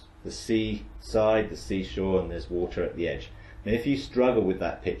is the seaside, the seashore, and there's water at the edge. Now if you struggle with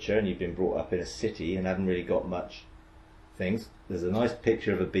that picture and you've been brought up in a city and haven't really got much things, there's a nice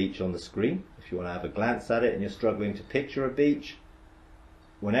picture of a beach on the screen. If you want to have a glance at it and you're struggling to picture a beach,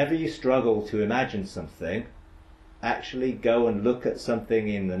 whenever you struggle to imagine something, actually go and look at something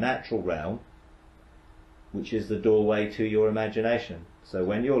in the natural realm, which is the doorway to your imagination. So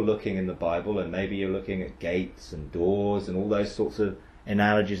when you're looking in the Bible, and maybe you're looking at gates and doors and all those sorts of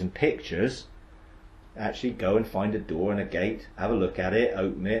analogies and pictures, actually go and find a door and a gate, have a look at it,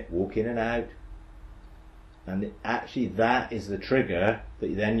 open it, walk in and out, and actually that is the trigger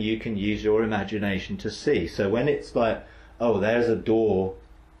that then you can use your imagination to see. So when it's like, oh, there's a door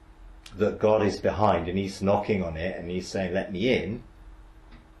that God is behind and he's knocking on it and he's saying let me in,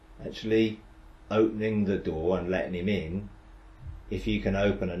 actually opening the door and letting him in, if you can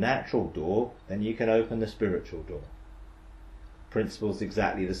open a natural door, then you can open the spiritual door. Principle's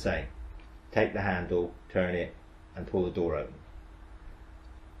exactly the same. Take the handle, turn it, and pull the door open.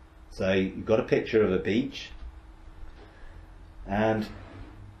 So you've got a picture of a beach, and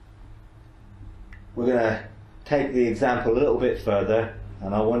we're going to take the example a little bit further,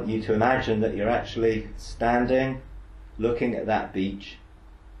 and I want you to imagine that you're actually standing, looking at that beach,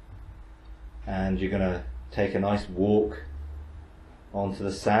 and you're going to take a nice walk onto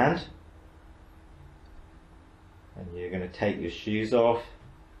the sand, and you're going to take your shoes off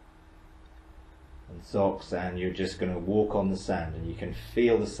and socks, and you're just going to walk on the sand, and you can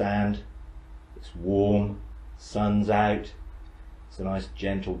feel the sand. It's warm, sun's out, it's a nice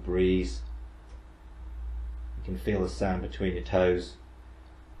gentle breeze, you can feel the sand between your toes,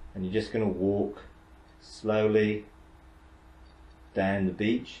 and you're just going to walk slowly down the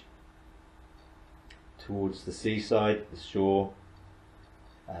beach towards the seaside, the shore,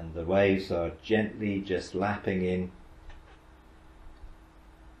 and the waves are gently just lapping in,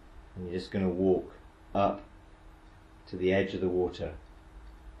 and you're just going to walk up to the edge of the water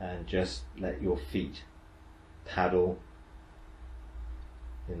and just let your feet paddle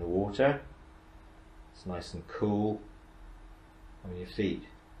in the water. It's nice and cool on your feet.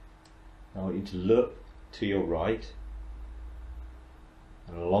 Now I want you to look to your right,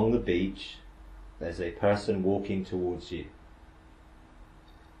 and along the beach there's a person walking towards you.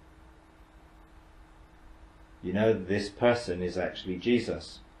 You know this person is actually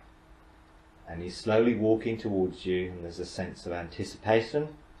Jesus, and he's slowly walking towards you, and there's a sense of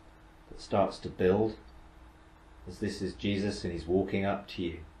anticipation that starts to build as this is Jesus and he's walking up to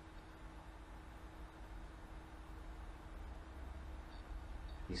you.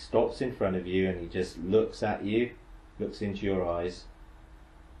 He stops in front of you and he just looks at you, looks into your eyes,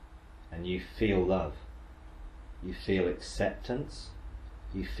 and you feel love, you feel acceptance,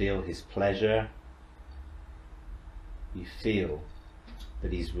 you feel his pleasure, you feel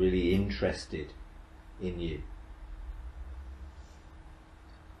that he's really interested in you.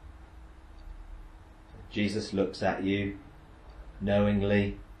 Jesus looks at you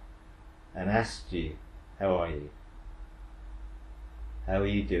knowingly and asks you, how are you? How are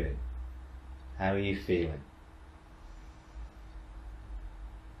you doing? How are you feeling?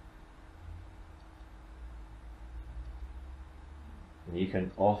 And you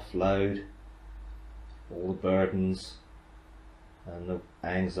can offload all the burdens and the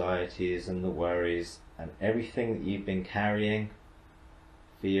anxieties and the worries and everything that you've been carrying,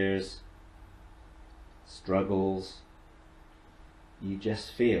 fears, struggles. You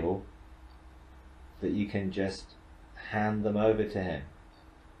just feel that you can just hand them over to him,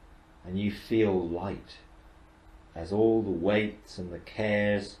 and you feel light as all the weights and the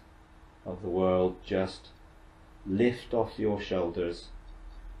cares of the world just lift off your shoulders,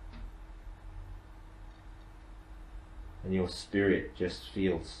 and your spirit just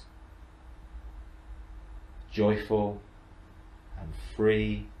feels joyful and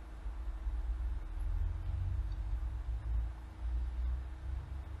free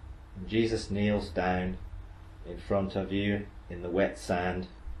And Jesus kneels down in front of you in the wet sand,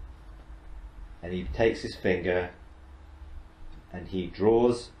 and he takes his finger and he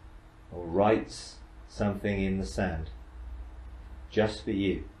draws or writes something in the sand just for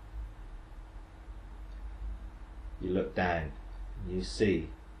you. You look down and you see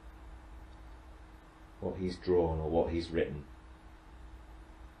what he's drawn or what he's written.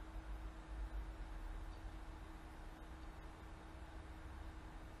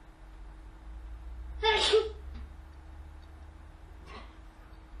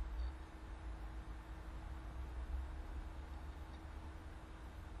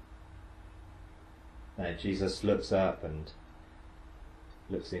 Now Jesus looks up and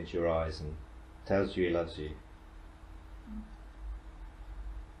looks into your eyes and tells you he loves you.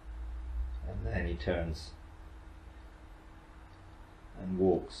 And then he turns and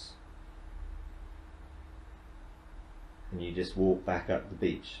walks. And you just walk back up the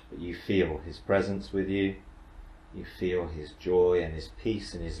beach, but you feel his presence with you. You feel his joy and his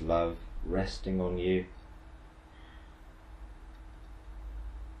peace and his love resting on you.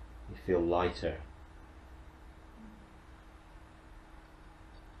 You feel lighter.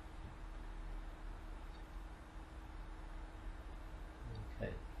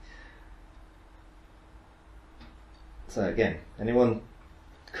 Okay. So again, anyone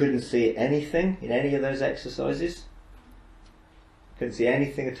couldn't see anything in any of those exercises? Couldn't see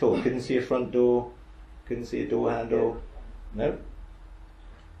anything at all? Couldn't see a front door? Couldn't see a door handle? No?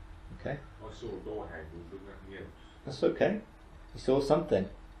 Okay. I saw a door handle, but nothing else. That's okay. You saw something.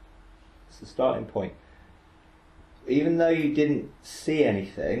 It's the starting point. Even though you didn't see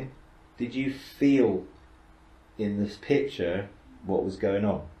anything, did you feel in this picture what was going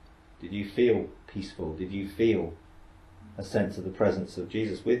on? Did you feel peaceful? Did you feel a sense of the presence of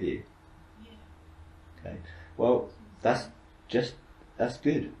Jesus with you? Okay. Well, that's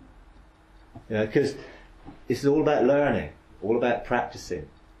good. You know, because it's all about learning, all about practicing.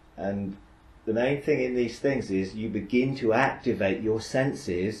 And the main thing in these things is you begin to activate your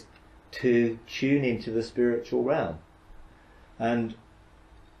senses to tune into the spiritual realm. And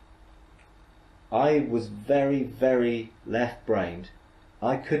I was very, very left-brained.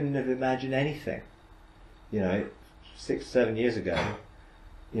 I couldn't have imagined anything. You know, 6 or 7 years ago,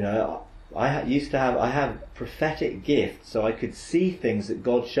 you know, I have prophetic gifts, so I could see things that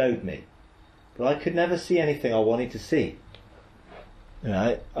God showed me. But I could never see anything I wanted to see. You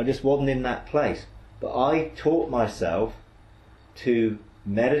know, I just wasn't in that place. But I taught myself to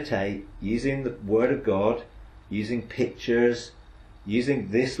meditate using the Word of God, using pictures,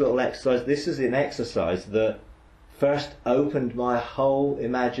 using this little exercise. This is an exercise that first opened my whole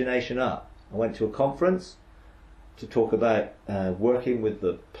imagination up. I went to a conference to talk about working with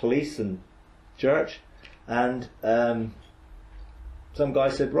the police and church, and some guy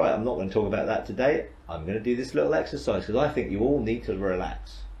said, right, I'm not going to talk about that today, I'm going to do this little exercise because I think you all need to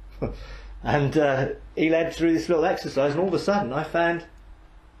relax. And he led through this little exercise, and all of a sudden I found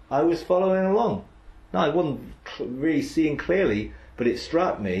I was following along. Now, I wasn't really seeing clearly, but it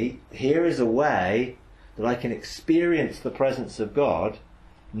struck me, here is a way that I can experience the presence of God,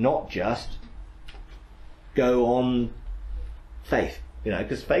 not just go on faith, you know,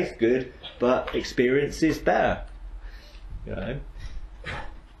 because faith's good, but experience is better, you know.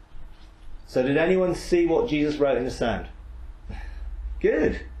 So did anyone see what Jesus wrote in the sand?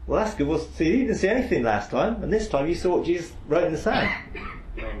 Good. Well, that's good. Well, see, you didn't see anything last time, and this time you saw what Jesus wrote in the sand.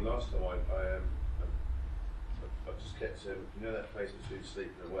 Last time I just kept saying, you know that place between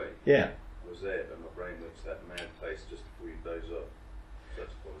sleeping and awake? Yeah. I was there, but my brain went to that mad place just before you doze off. So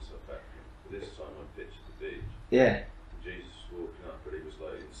that's what myself back. But this time I pictured the beach. Yeah. And Jesus was walking up, but he was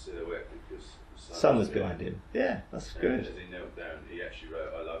like in silhouette because the Sun was behind him. Yeah, that's and good. as he knelt down, he actually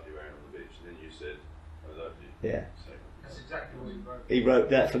wrote, I love you, Aaron, on the beach. And then you said, I love you. Yeah. So, That's exactly what he wrote. He wrote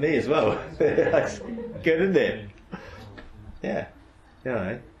that for me as well. That's good, isn't it? Yeah.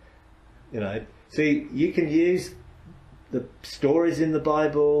 You know. See, you can use the stories in the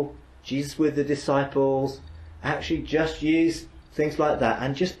Bible, Jesus with the disciples, actually just use things like that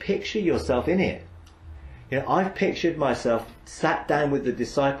and just picture yourself in it. You know, I've pictured myself sat down with the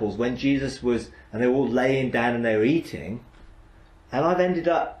disciples when Jesus was, and they were all laying down and they were eating, and I've ended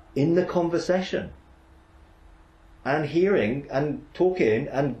up in the conversation and hearing and talking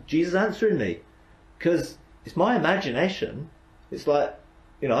and Jesus answering me, because it's my imagination. It's like,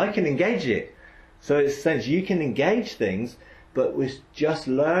 you know, I can engage it. So it's a sense you can engage things, but we're just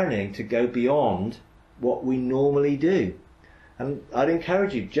learning to go beyond what we normally do. And I'd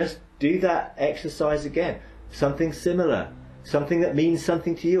encourage you, just do that exercise again. Something similar, something that means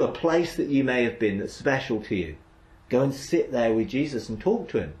something to you, a place that you may have been that's special to you. Go and sit there with Jesus and talk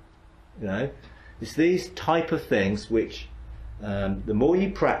to him. You know, it's these type of things which, the more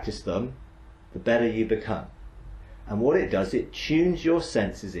you practice them, the better you become. And what it does, it tunes your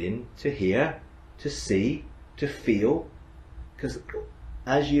senses in to hear, to see, to feel, because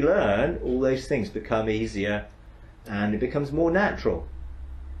as you learn, all those things become easier and it becomes more natural.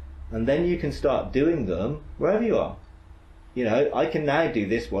 And then you can start doing them wherever you are. You know, I can now do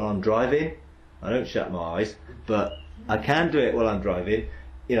this while I'm driving. I don't shut my eyes, but I can do it while I'm driving.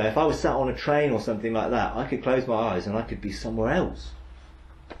 You know, if I was sat on a train or something like that, I could close my eyes and I could be somewhere else.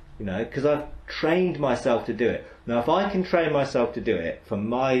 You know, because I've trained myself to do it. Now, if I can train myself to do it from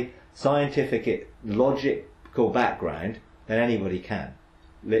my scientific, logical background, then anybody can.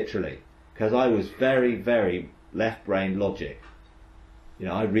 Literally. Because I was very, very left-brain logic. You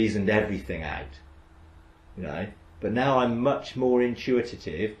know, I reasoned everything out. You know, but now I'm much more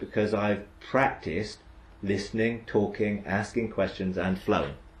intuitive because I've practiced listening, talking, asking questions and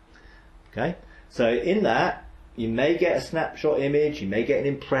flowing. Okay? So in that, you may get a snapshot image, you may get an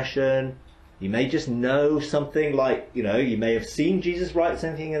impression, you may just know something like, you know, you may have seen Jesus write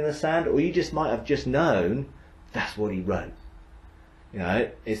something in the sand, or you just might have just known that's what he wrote. You know,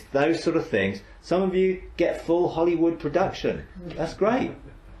 it's those sort of things. Some of you get full Hollywood production. That's great.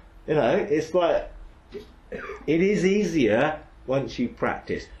 You know, it's like, it is easier once you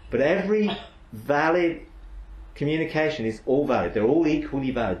practice. But every valid communication is all valid. They're all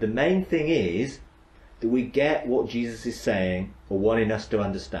equally valid. The main thing is that we get what Jesus is saying or wanting us to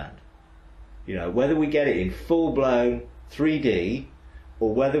understand. You know, whether we get it in full-blown 3D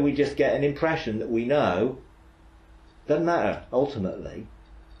or whether we just get an impression that we know, doesn't matter, ultimately,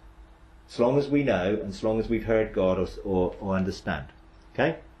 as long as we know and as long as we've heard God or understand.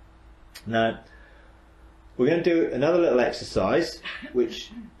 Okay? Now, we're going to do another little exercise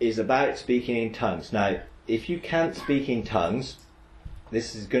which is about speaking in tongues. Now, if you can't speak in tongues,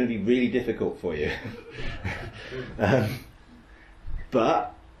 this is going to be really difficult for you.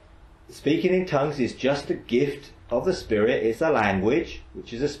 But speaking in tongues is just a gift of the Spirit. It's a language,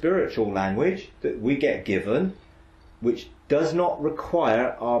 which is a spiritual language that we get given, which does not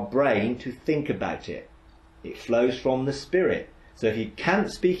require our brain to think about it. It flows from the Spirit. So if you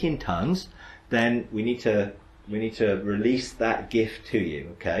can't speak in tongues, then we need to release that gift to you.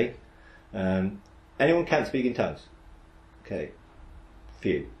 Okay? Anyone can't speak in tongues? Okay.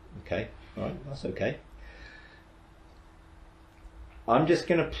 Few. Okay. All right. That's okay. I'm just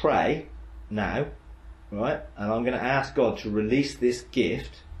going to pray now, right? And I'm going to ask God to release this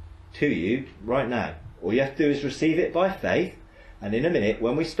gift to you right now. All you have to do is receive it by faith. And in a minute,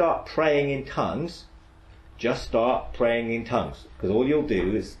 when we start praying in tongues, just start praying in tongues. Because all you'll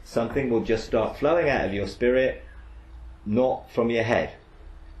do is something will just start flowing out of your spirit, not from your head.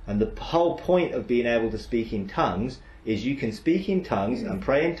 And the whole point of being able to speak in tongues is you can speak in tongues and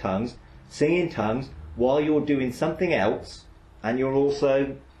pray in tongues, sing in tongues, while you're doing something else, and you're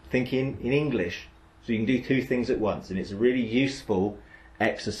also thinking in English. So you can do two things at once, and it's a really useful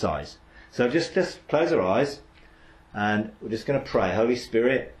exercise. So just close our eyes, and we're just going to pray. Holy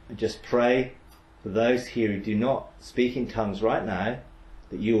Spirit, just pray for those here who do not speak in tongues right now,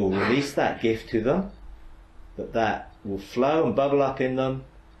 that you will release that gift to them, that will flow and bubble up in them,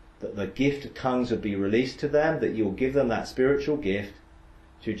 that the gift of tongues will be released to them, that you will give them that spiritual gift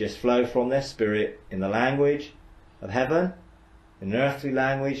to just flow from their spirit in the language of heaven, in an earthly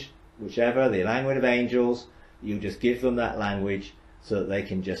language, whichever, the language of angels. You just give them that language so that they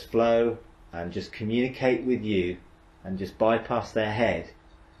can just flow and just communicate with you and just bypass their head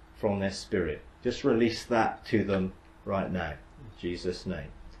from their spirit. Just release that to them right now, in Jesus' name.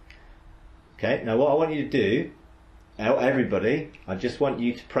 Okay, now what I want you to do, everybody, I just want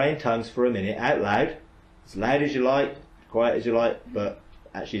you to pray in tongues for a minute, out loud, as loud as you like, quiet as you like, but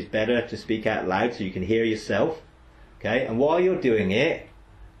actually it's better to speak out loud so you can hear yourself. Okay, and while you're doing it,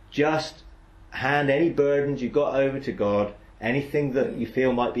 just hand any burdens you've got over to God, anything that you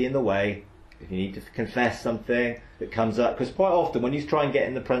feel might be in the way. If you need to confess something that comes up, because quite often when you try and get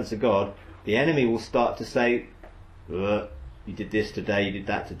in the presence of God, the enemy will start to say, you did this today, you did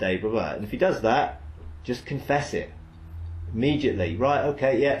that today, blah, blah. And if he does that, just confess it immediately. Right,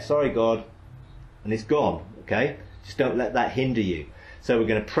 okay, yeah, sorry God. And it's gone, okay? Just don't let that hinder you. So we're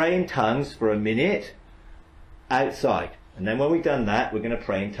going to pray in tongues for a minute outside. And then when we've done that, we're going to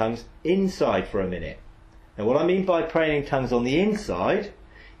pray in tongues inside for a minute. Now what I mean by praying in tongues on the inside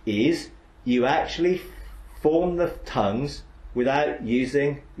is you actually form the tongues without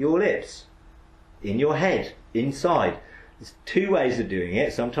using your lips. In your head, inside. There's two ways of doing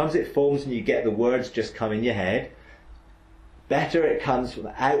it. Sometimes it forms and you get the words just come in your head. better it comes from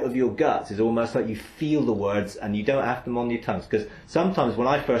out of your guts. It's almost like you feel the words and you don't have them on your tongues. Because sometimes when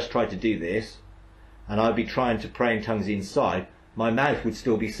I first tried to do this, and I'd be trying to pray in tongues inside, my mouth would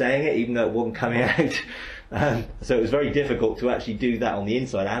still be saying it, even though it wasn't coming out. So it was very difficult to actually do that on the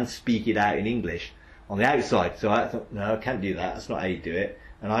inside and speak it out in English on the outside. So I thought, no, I can't do that. That's not how you do it.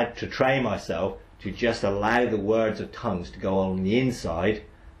 And I had to train myself to just allow the words of tongues to go on the inside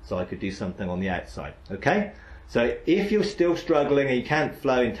so I could do something on the outside. Okay? So if you're still struggling and you can't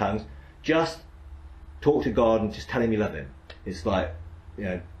flow in tongues, just talk to God and just tell him you love him. It's like, you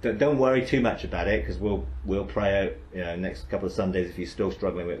know, don't worry too much about it, because we'll pray out, you know, next couple of Sundays. If you're still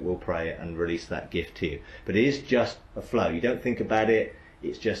struggling with it, we'll pray and release that gift to you. But it is just a flow. You don't think about it.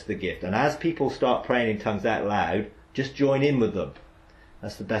 It's just the gift. And as people start praying in tongues out loud, just join in with them.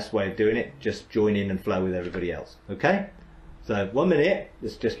 That's the best way of doing it. Just join in and flow with everybody else. Okay? So 1 minute,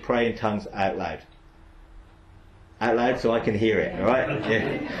 let's just pray in tongues out loud. Out loud so I can hear it, alright?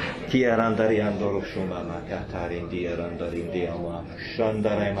 Kia randari andoro shuma makatari india randari india ma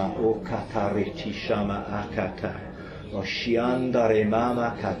shandare ma o katari chishama akata o shiandare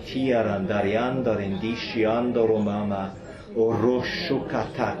mama katia randari andari indi shiandoro mama o roshu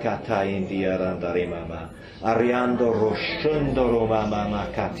kata kata india randari mama ariando roshundoro mama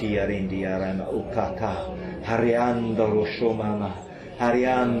makatia india rama ukata hariando rosho mama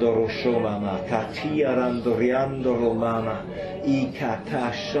Hariando roshomama, katia randoriando romama,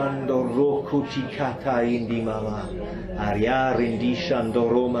 ikata shando rokuti kata indi mama, ariar indi shando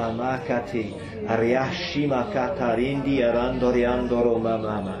roma makati, ariashima kata indi arandoriando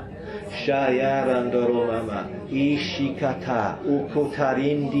romama, shayarando romama, ishikata,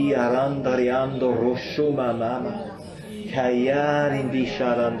 ukotarindi arandoriando roshoma mama, kayar indi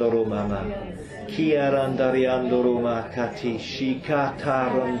sharando romama, Kia randariando Roma kati shikata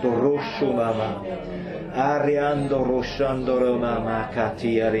randorosho mama ariando roshando Roma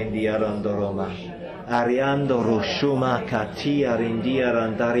kati arindia randoroma ariando roshoma kati arindia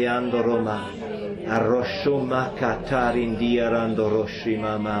randariando Roma arroshoma katarindia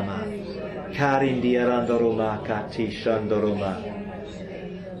randoroshima mama karindia randoroma kati shandoroma.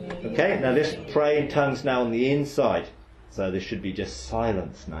 Okay, now let's pray in tongues now on the inside. So there should be just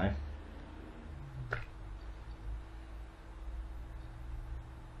silence now.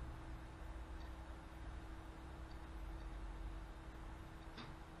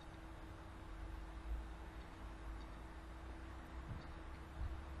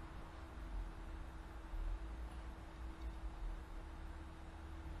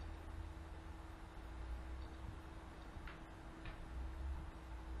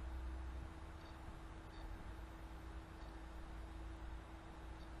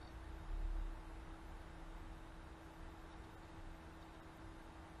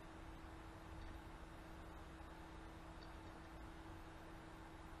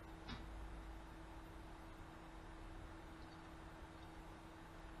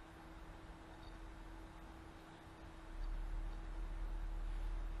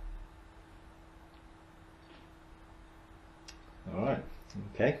 Alright,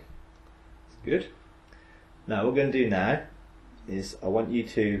 okay, that's good. Now what we're going to do now is I want you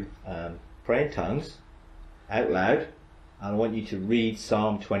to pray in tongues out loud, and I want you to read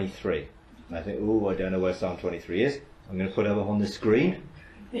Psalm 23. And I think, oh, I don't know where Psalm 23 is. I'm going to put it up on the screen.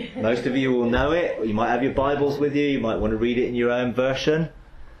 Most of you will know it. You might have your Bibles with you. You might want to read it in your own version.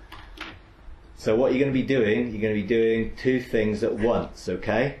 So what you're going to be doing, you're going to be doing two things at once,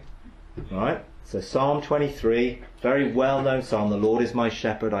 okay? Alright? So Psalm 23, very well-known psalm, the Lord is my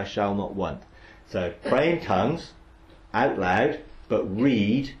shepherd, I shall not want. So pray in tongues, out loud, but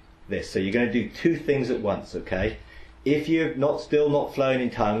read this. So you're going to do two things at once, okay? If you're still not flowing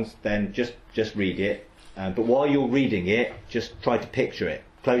in tongues, then just read it. But while you're reading it, just try to picture it.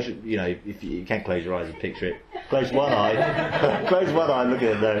 Close, if you can't close your eyes and picture it, close one eye. Close one eye and look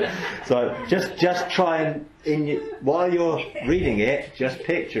at it there. So just try and, while you're reading it, just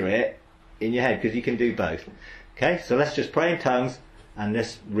picture it in your head, because you can do both. Okay, so let's just pray in tongues and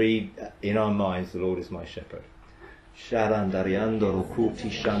let's read in our minds, the Lord is my shepherd. Sharandariando rokuti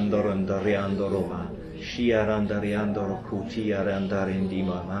shandorandariando roma. Shiarandariando rokuti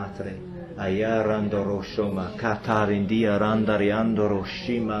arandarindima matre. Ayarando roshoma katarindi arandariando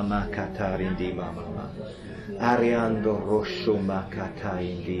roshima makatarindima mama. Ariando roshoma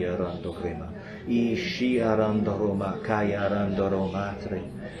kataindi arando rema. Ishi arando roma kayarando romatre.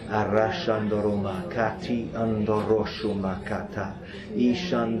 Arashandoroma kati andoroshuma kata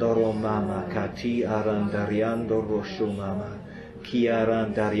ishandoroma kati arandariando roshumama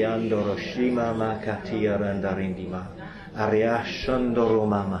kiarandariando roshima makati arandarindima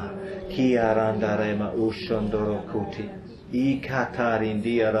ariashandoromama kiarandarema ushandorokuti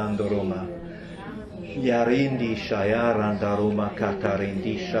Ikatarindi arandoroma. Yarindi shayarandaroma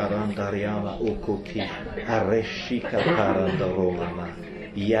katarindi sharandariama ukuti. Areshika karandaroma.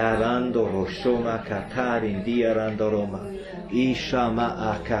 Yarando roshoma katarindi arandoroma.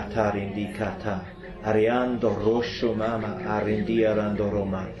 Ishama akatarindi kata. Ariando roshoma arindi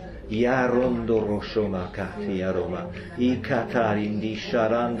arandoroma. Yarondo roshoma kati aroma. Ikatarindi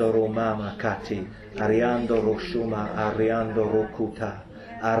sharando romama kati. Ariando roshoma ariando rokuta.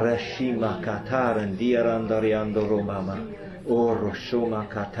 Arashima kataran diarandariando romama. O roshoma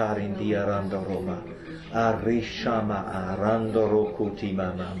katarin diarando roma. Arishama arando rokuti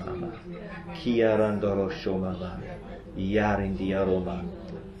mama mama. Kiarando roshoma ma. Yarin diaroma.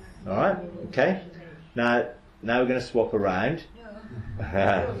 Alright, okay. Now we're going to swap around.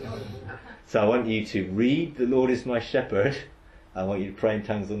 So I want you to read, "The Lord is my shepherd." I want you to pray in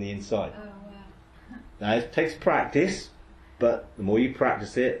tongues on the inside. Now it takes practice, but the more you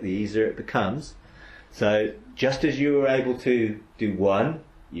practice it, the easier it becomes. So just as you were able to do one,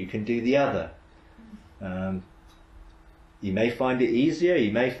 you can do the other. You may find it easier,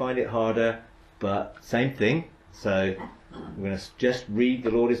 you may find it harder, but same thing. So we're going to just read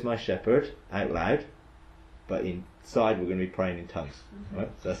 "The Lord is my shepherd" out loud, but inside we're going to be praying in tongues. Right?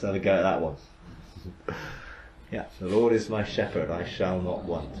 So let's have a go at that one. Yeah, "The Lord is my shepherd, I shall not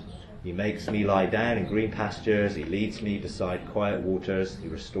want. He makes me lie down in green pastures. He leads me beside quiet waters. He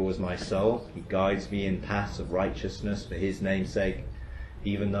restores my soul. He guides me in paths of righteousness for his name's sake.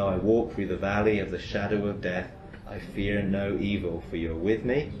 Even though I walk through the valley of the shadow of death, I fear no evil, for you are with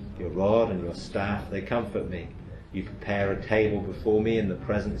me. Your rod and your staff, they comfort me. You prepare a table before me in the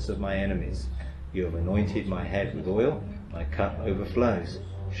presence of my enemies. You have anointed my head with oil. My cup overflows.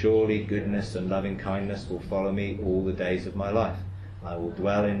 Surely goodness and loving kindness will follow me all the days of my life. I will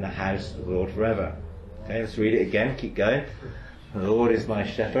dwell in the house of the Lord forever." Okay, let's read it again. Keep going. "The Lord is my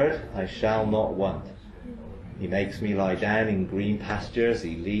shepherd, I shall not want. He makes me lie down in green pastures.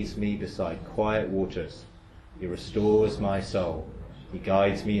 He leads me beside quiet waters. He restores my soul. He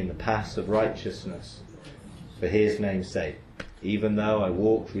guides me in the paths of righteousness for his name's sake. Even though I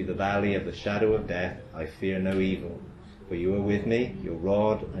walk through the valley of the shadow of death, I fear no evil. For you are with me. Your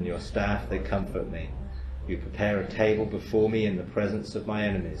rod and your staff, they comfort me. You prepare a table before me in the presence of my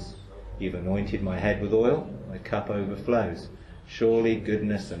enemies. You've anointed my head with oil. My cup overflows. Surely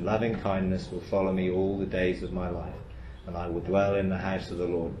goodness and loving kindness will follow me all the days of my life, and I will dwell in the house of the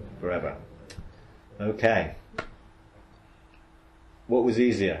Lord forever." Okay. What was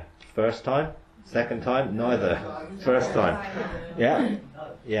easier? First time? Second time? Neither. First time. Yeah?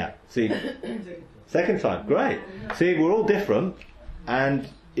 Yeah. See, second time. Great. See, we're all different, and,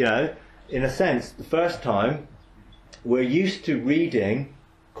 in a sense, the first time, we're used to reading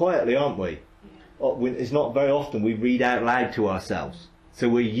quietly, aren't we? It's not very often we read out loud to ourselves. So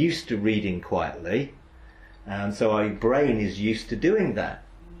we're used to reading quietly, and so our brain is used to doing that.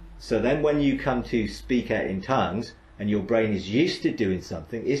 So then when you come to speak out in tongues, and your brain is used to doing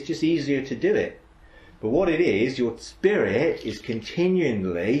something, it's just easier to do it. But what it is, your spirit is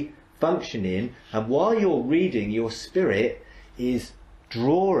continually functioning, and while you're reading, your spirit is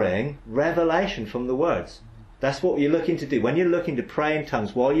drawing revelation from the words. That's what you're looking to do. When you're looking to pray in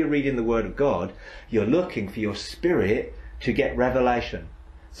tongues while you're reading the Word of God, you're looking for your spirit to get revelation.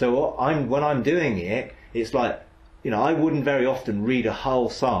 So when I'm doing it, it's like, I wouldn't very often read a whole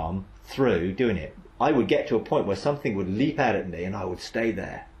psalm through doing it. I would get to a point where something would leap out at me and I would stay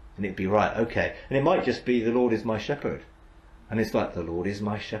there. And it'd be right, okay. And it might just be, "The Lord is my shepherd." And it's like, "The Lord is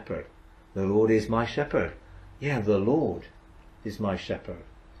my shepherd. The Lord is my shepherd." Yeah, the Lord is my shepherd.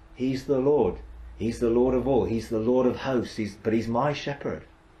 He's the Lord. He's the Lord of all. He's the Lord of hosts. But he's my shepherd.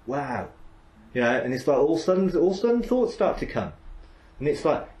 Wow. And it's like all sudden thoughts start to come. And it's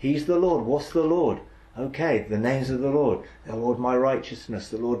like, he's the Lord. What's the Lord? Okay, the names of the Lord. The Lord my righteousness.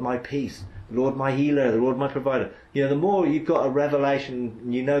 The Lord my peace. The Lord my healer. The Lord my provider. The more you've got a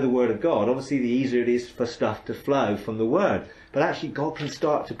revelation, the Word of God, obviously the easier it is for stuff to flow from the Word. But actually God can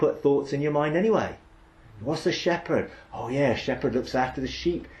start to put thoughts in your mind anyway. What's a shepherd? Oh yeah, a shepherd looks after the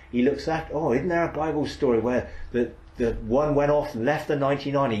sheep. He looks after, isn't there a Bible story where the one went off and left the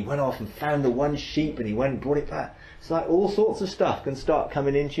 99, he went off and found the one sheep and he went and brought it back. It's like all sorts of stuff can start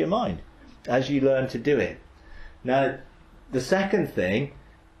coming into your mind as you learn to do it. Now, the second thing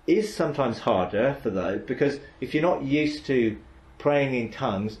is sometimes harder for those, because if you're not used to praying in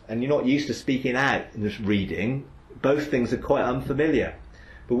tongues and you're not used to speaking out and just reading, both things are quite unfamiliar.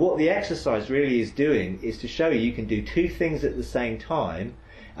 But what the exercise really is doing is to show you can do two things at the same time,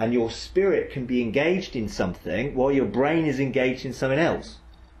 and your spirit can be engaged in something while your brain is engaged in something else.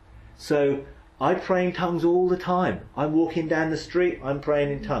 So I pray in tongues all the time. I'm walking down the street, I'm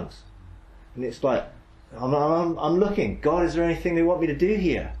praying in tongues. And it's like, I'm looking, God, is there anything they want me to do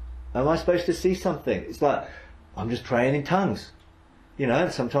here? Am I supposed to see something? It's like, I'm just praying in tongues. You know,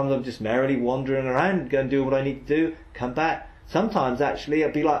 and sometimes I'm just merrily wandering around, go and do what I need to do, come back. Sometimes actually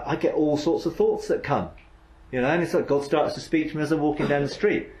it'd be like, I get all sorts of thoughts that come. You know, and it's like God starts to speak to me as I'm walking down the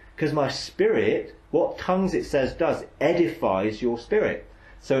street. Because my spirit, what tongues it says does, edifies your spirit.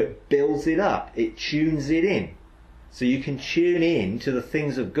 So it builds it up, it tunes it in. So you can tune in to the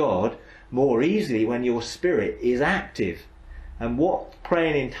things of God more easily when your spirit is active. And what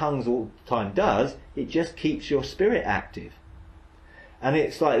praying in tongues all the time does, it just keeps your spirit active. And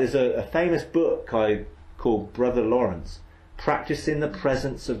it's like, there's a famous book called Brother Lawrence, Practice in the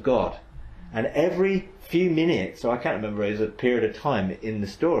Presence of God. And every few minutes, or I can't remember, there's a period of time in the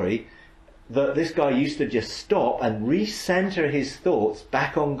story, that this guy used to just stop and recenter his thoughts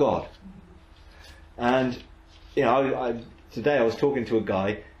back on God. And, you know, today I was talking to a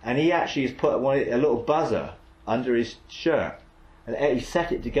guy, and he actually has put a little buzzer under his shirt. And he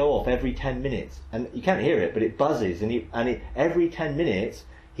set it to go off every 10 minutes. And you can't hear it, but it buzzes. And every 10 minutes,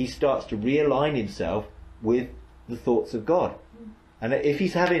 he starts to realign himself with the thoughts of God. And if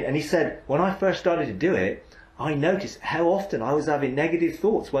he's having, and he said, when I first started to do it, I noticed how often I was having negative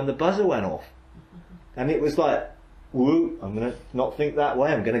thoughts when the buzzer went off. And it was like, woo, I'm going to not think that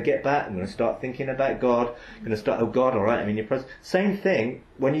way. I'm going to get back. I'm going to start thinking about God. I'm going to start, oh God, all right, I'm in your presence. Same thing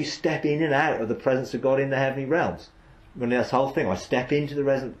when you step in and out of the presence of God in the heavenly realms. When this whole thing, I step into the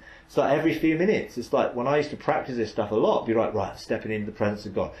presence. It's like every few minutes. It's like when I used to practice this stuff a lot, be right, stepping into the presence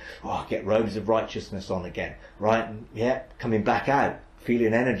of God. Oh, I get robes of righteousness on again. Right, and yeah, coming back out,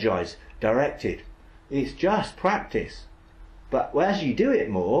 feeling energized, directed. It's just practice. But as you do it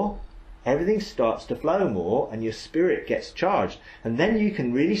more, everything starts to flow more and your spirit gets charged. And then you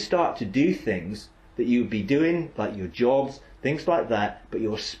can really start to do things that you would be doing, like your jobs, things like that, but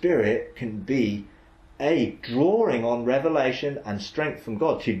your spirit can be drawing on revelation and strength from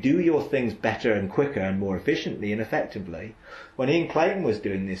God to do your things better and quicker and more efficiently and effectively. When Ian Clayton was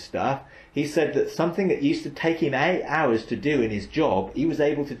doing this stuff, he said that something that used to take him 8 hours to do in his job, he was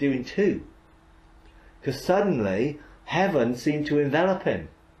able to do in 2. Because suddenly, heaven seemed to envelop him.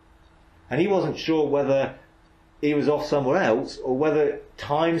 And he wasn't sure whether he was off somewhere else or whether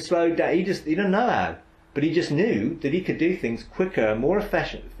time slowed down. He didn't know how. But he just knew that he could do things quicker and more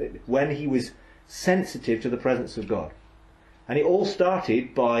efficiently when he was sensitive to the presence of God. And it all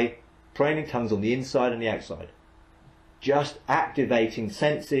started by praying in tongues on the inside and the outside. Just activating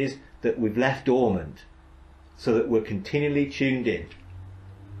senses that we've left dormant so that we're continually tuned in.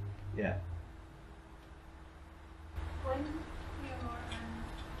 Yeah. When you're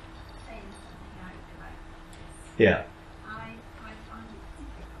saying something like this, Yeah. I find it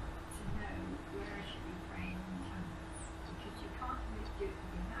difficult to know where I should be praying in tongues because you can't really do it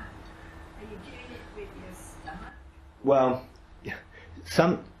with your mouth. Are you doing it with your stomach? Well,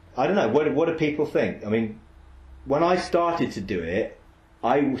 I don't know, what do people think? I mean, when I started to do it,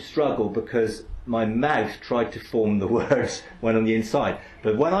 I struggled because my mouth tried to form the words when on the inside.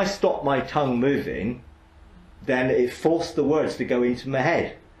 But when I stopped my tongue moving, then it forced the words to go into my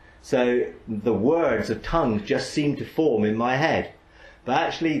head. So the words of tongues just seemed to form in my head. But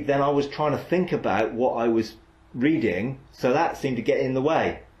actually then I was trying to think about what I was reading, so that seemed to get in the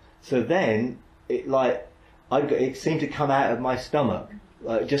way. So then it seemed to come out of my stomach.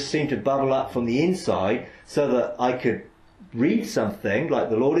 It just seemed to bubble up from the inside so that I could read something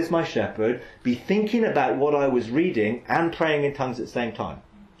like the Lord is my shepherd, be thinking about what I was reading and praying in tongues at the same time.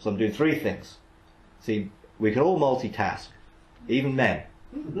 So I'm doing 3 things. See, we can all multitask, even men.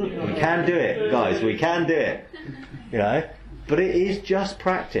 We can do it, guys, we can do it. You know, but it is just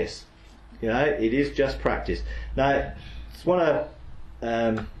practice. You know, it is just practice. Now, I just want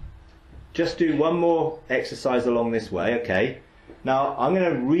to just do one more exercise along this way, okay? Now, I'm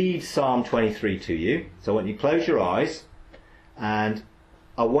going to read Psalm 23 to you. So I want you to close your eyes. And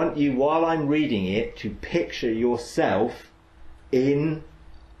I want you, while I'm reading it, to picture yourself in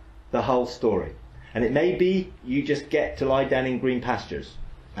the whole story. And it may be you just get to lie down in green pastures.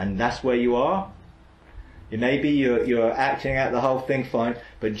 And that's where you are. It may be you're acting out the whole thing fine.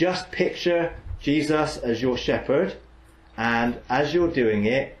 But just picture Jesus as your shepherd. And as you're doing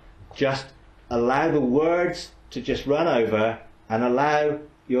it, just allow the words to just run over and allow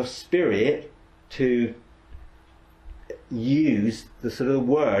your spirit to use the sort of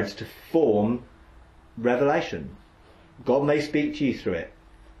words to form revelation. God may speak to you through it.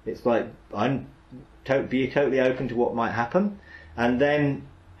 It's like, be totally open to what might happen. And then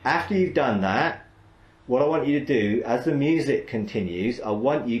after you've done that, what I want you to do, as the music continues, I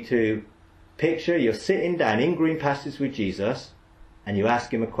want you to Picture you're sitting down in green pastures with Jesus and you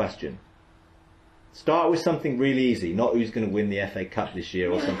ask him a question. Start with something really easy, not who's going to win the FA Cup this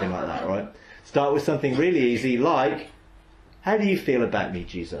year or something like that, right? Start with something really easy like, how do you feel about me,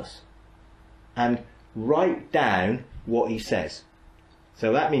 Jesus? And write down what he says.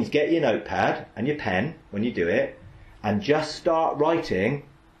 So that means get your notepad and your pen when you do it and just start writing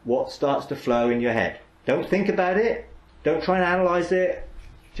what starts to flow in your head. Don't think about it. Don't try and analyse it.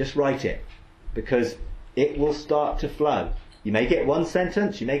 Just write it, because it will start to flow. You may get one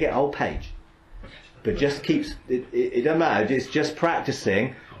sentence, you may get a whole page. But just it doesn't matter, it's just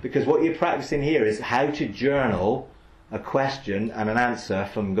practicing, because what you're practicing here is how to journal a question and an answer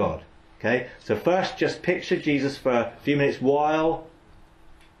from God. Okay? So first just picture Jesus for a few minutes while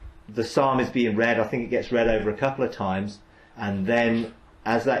the psalm is being read. I think it gets read over a couple of times, and then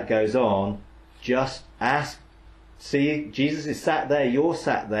as that goes on, just ask. See, Jesus is sat there, you're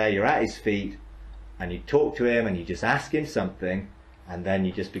sat there, you're at his feet, and you talk to him and you just ask him something, and then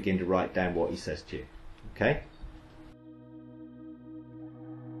you just begin to write down what he says to you. Okay?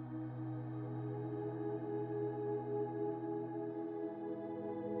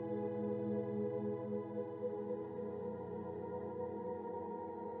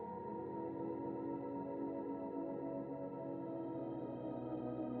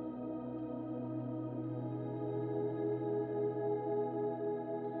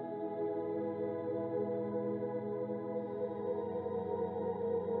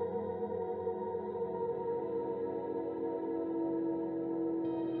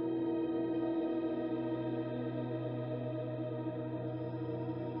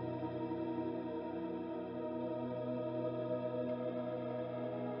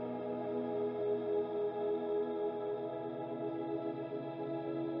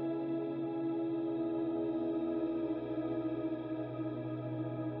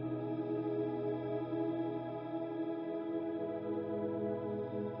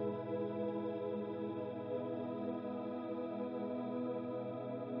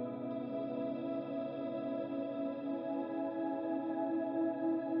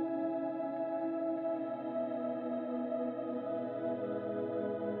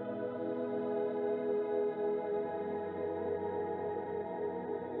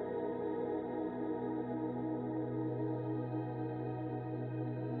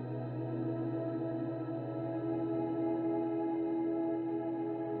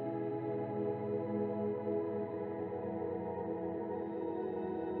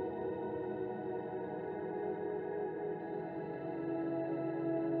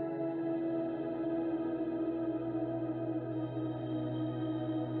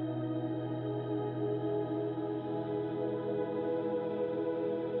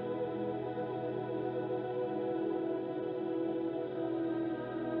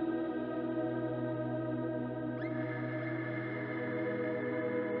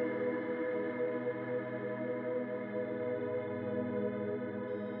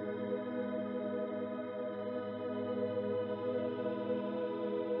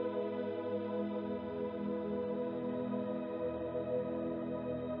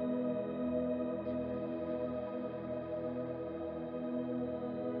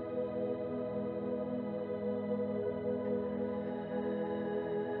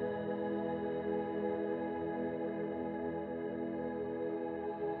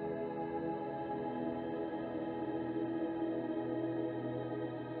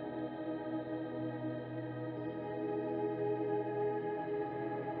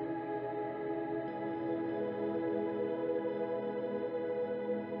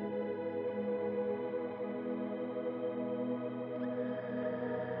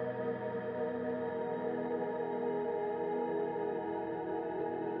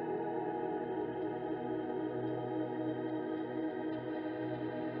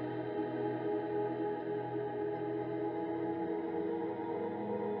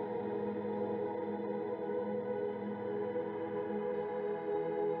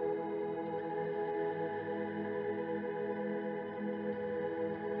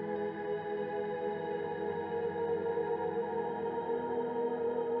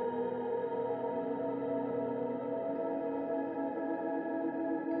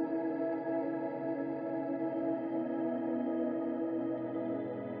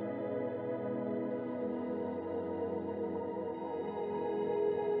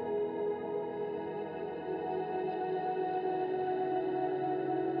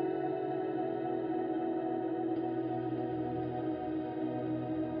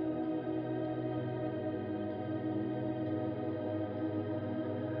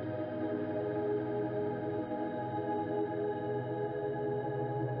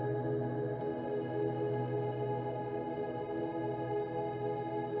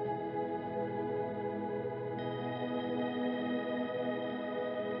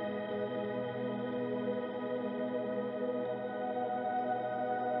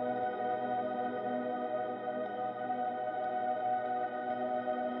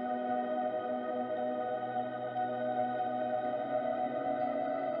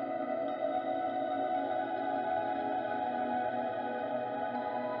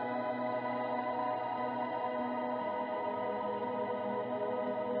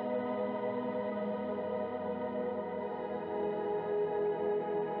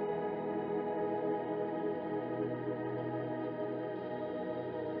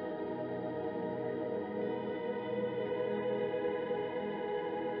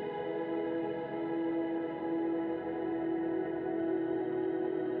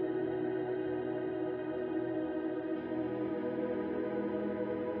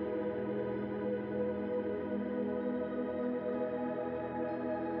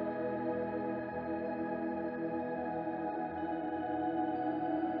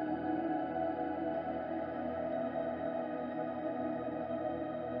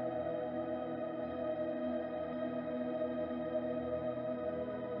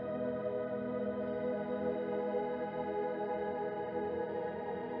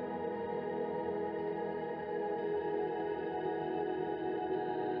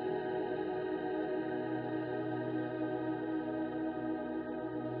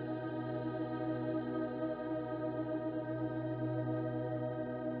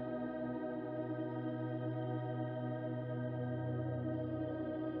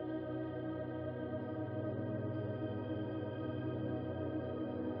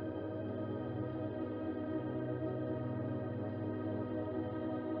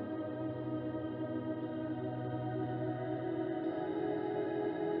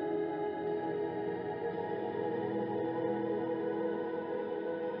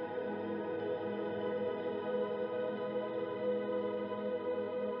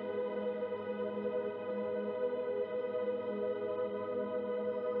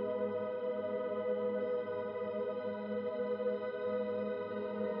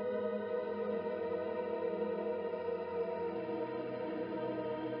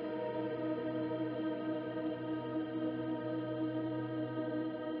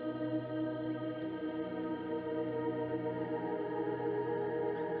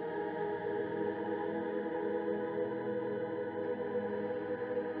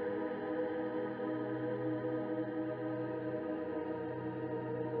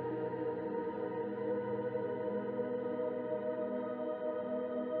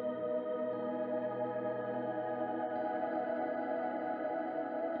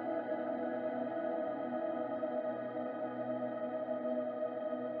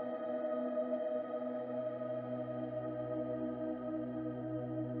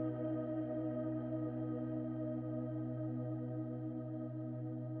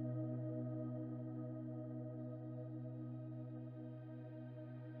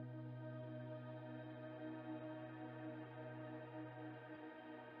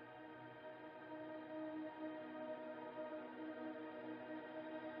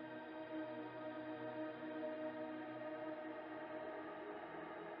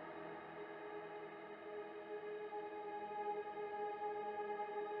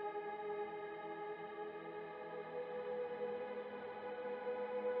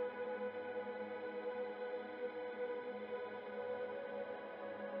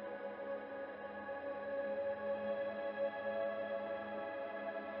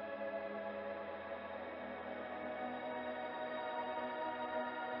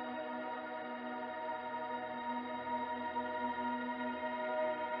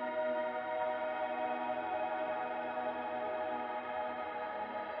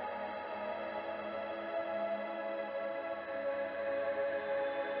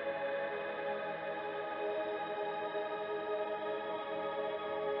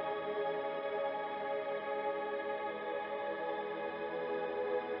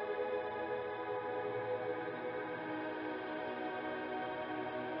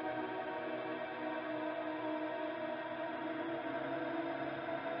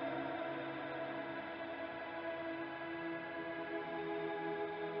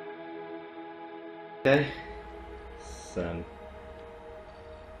 Okay.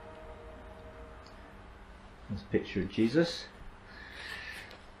 This picture of Jesus.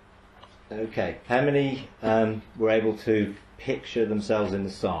 Okay, how many were able to picture themselves in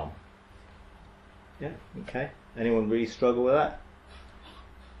the psalm? Yeah, okay. Anyone really struggle with that?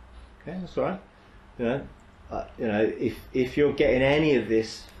 Okay, that's all right. If you're getting any of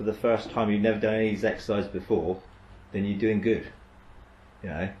this for the first time, you've never done any of these exercises before, then you're doing good.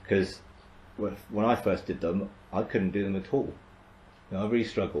 Because when I first did them, I couldn't do them at all. I really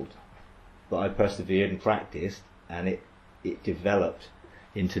struggled, but I persevered and practiced, and it developed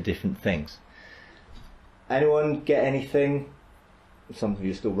into different things. Anyone get anything? Some of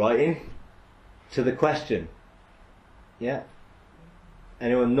you are still writing to the question. Yeah.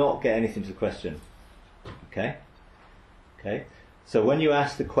 Anyone not get anything to the question? Okay. So when you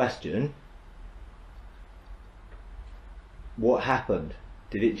ask the question, what happened?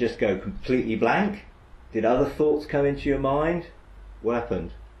 Did it just go completely blank? Did other thoughts come into your mind? What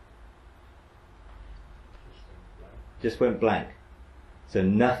happened? Just went blank. So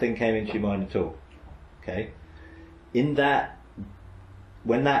nothing came into your mind at all. Okay.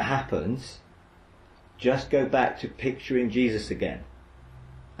 When that happens, just go back to picturing Jesus again.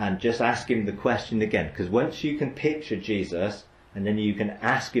 And just ask him the question again. Because once you can picture Jesus, and then you can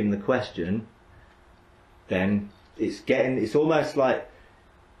ask him the question, then it's almost like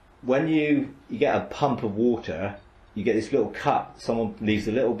when you get a pump of water, you get this little cup, someone leaves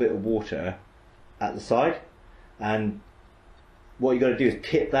a little bit of water at the side, and what you've got to do is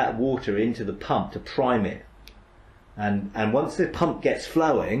tip that water into the pump to prime it. And once the pump gets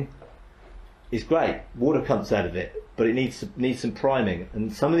flowing, it's great, water comes out of it, but it needs some priming.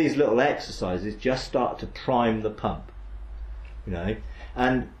 And some of these little exercises just start to prime the pump.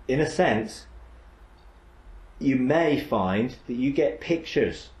 And in a sense, you may find that you get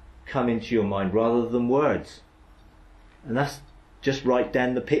pictures come into your mind rather than words. And that's just write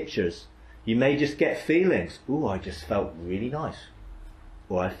down the pictures. You may just get feelings. Ooh, I just felt really nice.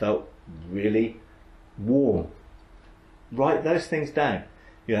 Or I felt really warm. Write those things down.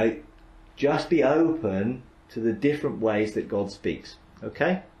 Just be open to the different ways that God speaks.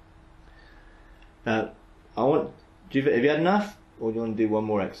 Okay? Now, have you had enough? Or do you want to do one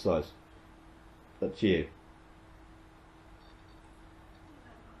more exercise? Up to you.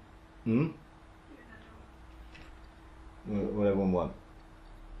 What everyone want?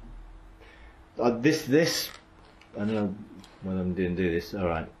 This. I don't know whether I'm going to do this. All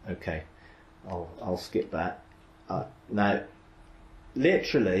right. Okay. I'll skip that. Now,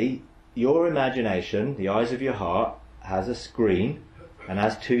 literally, your imagination, the eyes of your heart, has a screen and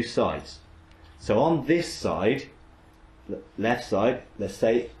has two sides. So on this side, left side, let's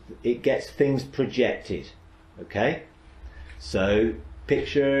say it gets things projected. Okay? So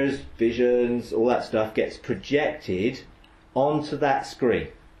pictures, visions, all that stuff gets projected onto that screen.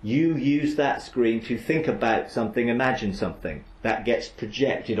 You use that screen to think about something, imagine something. That gets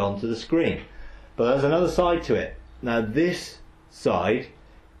projected onto the screen. But there's another side to it. Now this side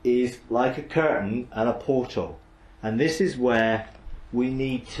is like a curtain and a portal. And this is where we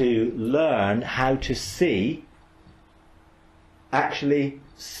need to learn how to actually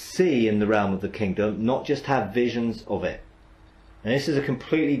see in the realm of the kingdom, not just have visions of it. And this is a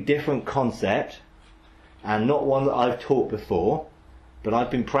completely different concept, and not one that I've taught before, but I've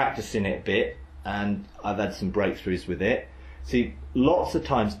been practicing it a bit, and I've had some breakthroughs with it. See, lots of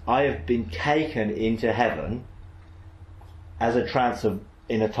times I have been taken into heaven as a trance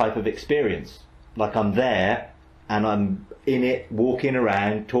in a type of experience. Like I'm there, and I'm in it, walking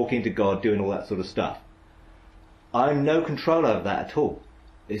around, talking to God, doing all that sort of stuff. I'm no control over that at all.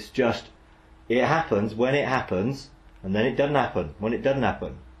 It's just, it happens when it happens, and then it doesn't happen when it doesn't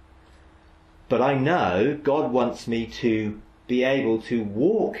happen. But I know God wants me to be able to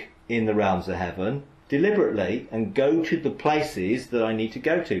walk in the realms of heaven deliberately and go to the places that I need to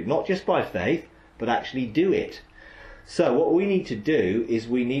go to, not just by faith, but actually do it. So what we need to do is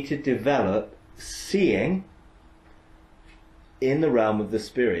we need to develop seeing in the realm of the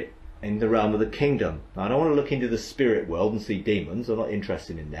spirit, in the realm of the kingdom. Now, I don't want to look into the spirit world and see demons. I'm not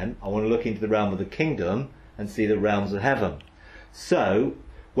interested in them. I want to look into the realm of the kingdom and see the realms of heaven. So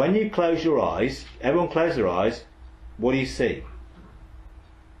when you close your eyes, everyone close their eyes, what do you see?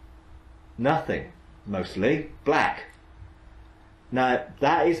 Nothing. Mostly black. Now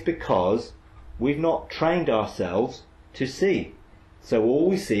that is because we've not trained ourselves to see. So all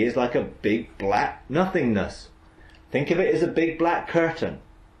we see is like a big black nothingness. Think of it as a big black curtain.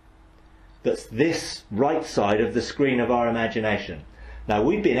 That's this right side of the screen of our imagination. Now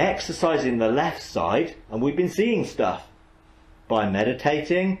we've been exercising the left side and we've been seeing stuff by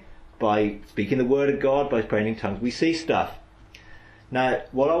meditating, by speaking the word of God, by praying in tongues, we see stuff. Now,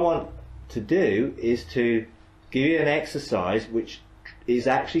 what I want to do is to give you an exercise which is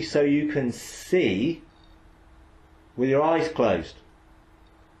actually so you can see with your eyes closed.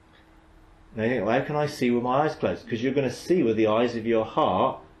 Now you think, well, how can I see with my eyes closed? Because you're going to see with the eyes of your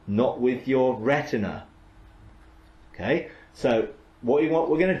heart, not with your retina. Okay? So, what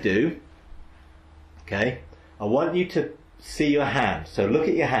we're going to do, okay, I want you to see your hand. So look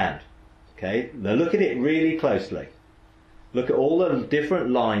at your hand. Okay? Now look at it really closely. Look at all the different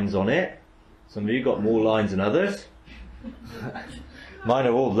lines on it. Some of you got more lines than others. Mine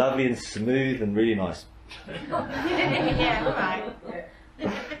are all lovely and smooth and really nice. Yeah, all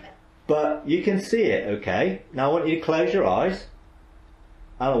right. But you can see it, okay? Now I want you to close your eyes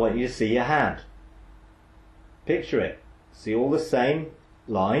and I want you to see your hand. Picture it. See all the same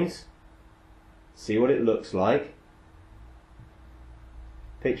lines. See what it looks like.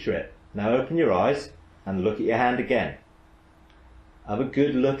 Picture it. Now open your eyes and look at your hand again. Have a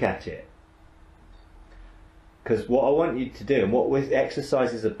good look at it. Because what I want you to do, and what this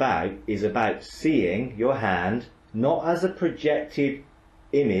exercise is about seeing your hand not as a projected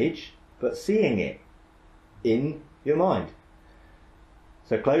image, but seeing it in your mind.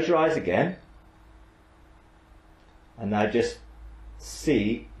 So close your eyes again, and now just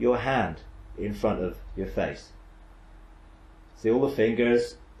see your hand in front of your face. See all the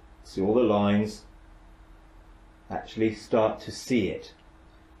fingers, see all the lines. Actually start to see it.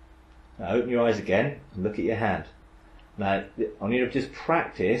 Now open your eyes again and look at your hand. Now I need to just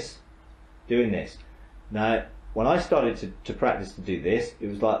practice doing this. Now when I started to practice to do this, it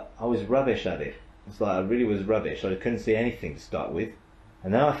was like I was rubbish at it. It's like I really was rubbish. I couldn't see anything to start with.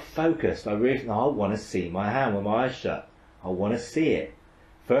 And then I focused. I really thought, I want to see my hand with my eyes shut. I want to see it.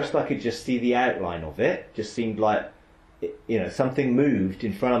 First I could just see the outline of it. Just seemed like, something moved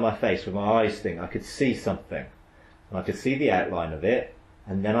in front of my face with my eyes thing. I could see something. And I could see the outline of it.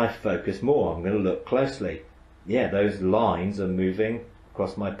 And then I focused more. I'm going to look closely. Yeah, those lines are moving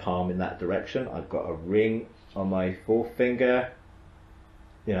across my palm in that direction. I've got a ring on my forefinger.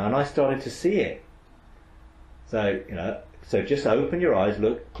 And I started to see it. So, so just open your eyes,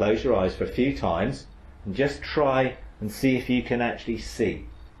 close your eyes for a few times, and just try and see if you can actually see.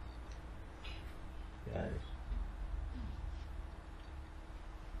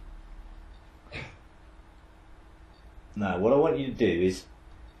 Now, what I want you to do is,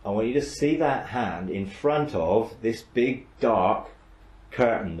 I want you to see that hand in front of this big dark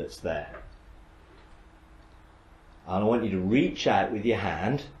curtain that's there. And I want you to reach out with your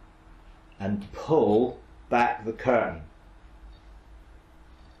hand and pull back the curtain.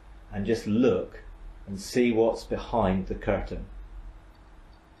 And just look and see what's behind the curtain.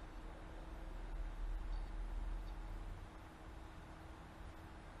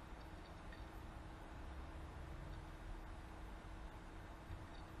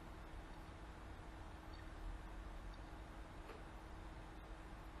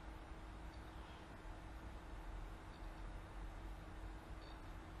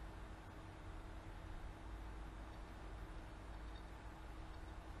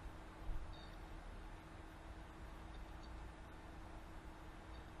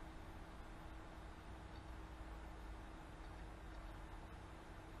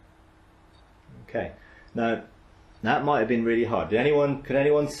 Okay, now that might have been really hard. Could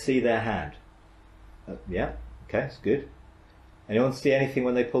anyone see their hand? Yeah, okay, that's good. Anyone see anything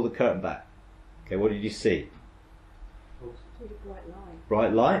when they pull the curtain back? Okay, what did you see? Really bright light.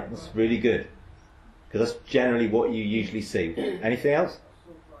 Bright light? That's really good. Because that's generally what you usually see. Anything else?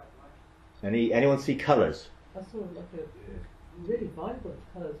 Anyone see colours? I saw like a really vibrant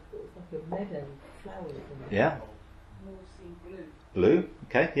colours, but it was like a meadow, flowers. Yeah. More see blue. Blue,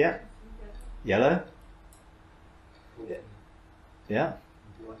 okay, yeah. Yellow? Yeah.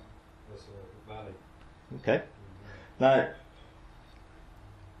 That's a valley. Okay. Now,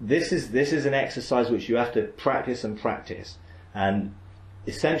 this is an exercise which you have to practice and practice. And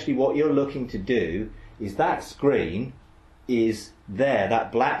essentially what you're looking to do is that screen is there,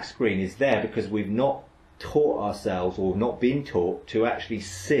 that black screen is there because we've not taught ourselves or not been taught to actually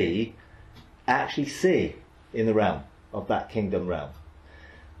see in the realm of that kingdom realm.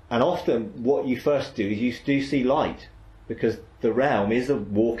 And often what you first do is you do see light, because the realm is a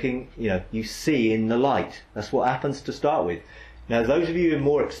walking, you see in the light. That's what happens to start with. Now those of you with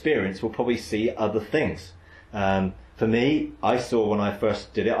more experience will probably see other things. For me, when I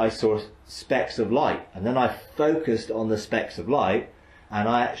first did it, I saw specks of light, and then I focused on the specks of light, and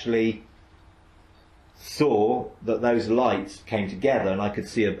I actually saw that those lights came together, and I could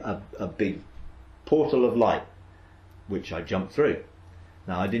see a big portal of light, which I jumped through.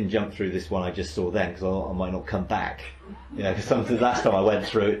 Now, I didn't jump through this one I just saw then, because I might not come back. You know, because the last time I went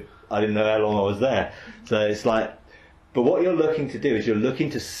through it, I didn't know how long I was there. So it's like, but what you're looking to do is you're looking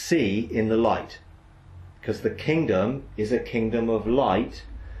to see in the light. Because the kingdom is a kingdom of light.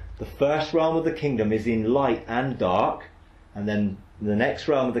 The first realm of the kingdom is in light and dark, and then the next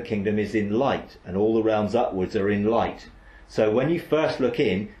realm of the kingdom is in light, and all the realms upwards are in light. So when you first look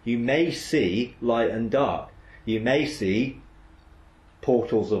in, you may see light and dark. You may see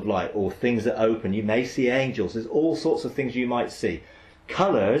portals of light or things that open. You may see angels. There's all sorts of things you might see.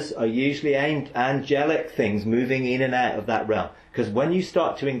 Colours are usually angelic things moving in and out of that realm. Because when you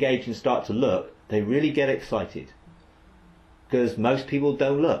start to engage and start to look, they really get excited. Because most people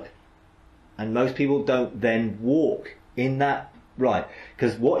don't look. And most people don't then walk in that right.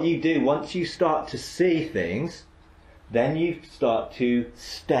 Because what you do, once you start to see things, then you start to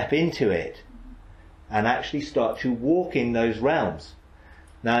step into it. And actually start to walk in those realms.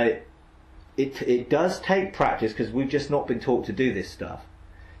 Now, it does take practice, because we've just not been taught to do this stuff.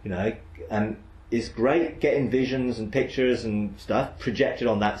 You know, and it's great getting visions and pictures and stuff projected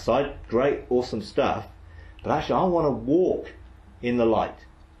on that side. Great, awesome stuff. But actually, I want to walk in the light,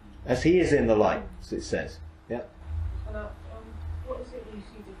 as he is in the light, as it says. Yeah. And what is it you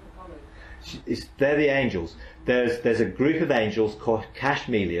see different colours? They're the angels. There's a group of angels called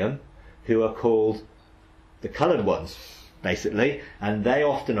Cashmelium, who are called the coloured ones, basically, and they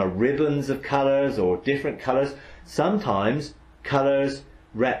often are ribbons of colours or different colours. Sometimes colours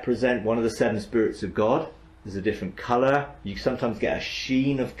represent one of the seven spirits of God. There's a different colour. You sometimes get a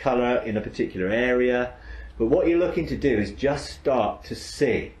sheen of colour in a particular area. But what you're looking to do is just start to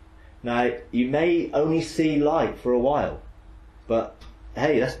see. Now, you may only see light for a while, but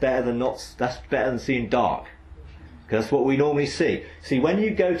hey, that's better than seeing dark, because that's what we normally see. See, when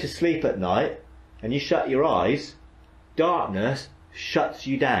you go to sleep at night and you shut your eyes, darkness shuts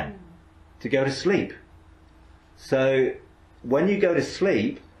you down to go to sleep. So when you go to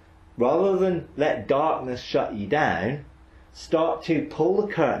sleep, rather than let darkness shut you down, start to pull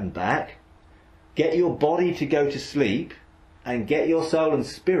the curtain back, get your body to go to sleep, and get your soul and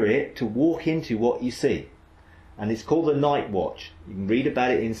spirit to walk into what you see. And it's called the night watch. You can read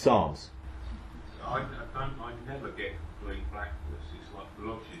about it in Psalms. I never get complete blackness. It's like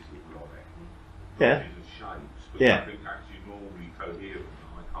blotches of light. Yeah. Blotches of shapes. But Yeah. I think actually normally coherent.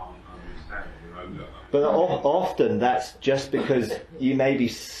 I can't understand it. But often that's just because you may be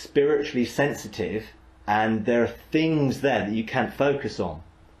spiritually sensitive and there are things there that you can't focus on.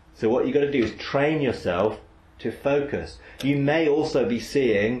 So what you've got to do is train yourself to focus. You may also be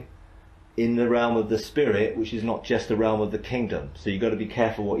seeing in the realm of the spirit, which is not just the realm of the kingdom. So you've got to be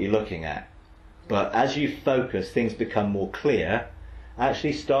careful what you're looking at. But as you focus, things become more clear.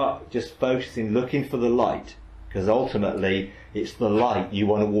 Actually start just focusing, looking for the light. Because ultimately, it's the light you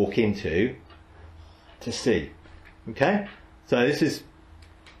want to walk into to see. Okay? So this is,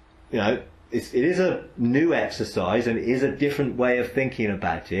 you know, it is a new exercise and it is a different way of thinking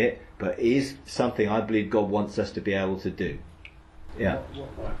about it, but it is something I believe God wants us to be able to do. Yeah. I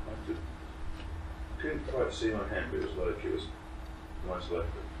couldn't quite see my hand, but it was almost like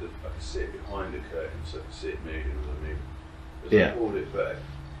I could see it behind the curtain, so I could see it moving as I moved. As I pulled it back,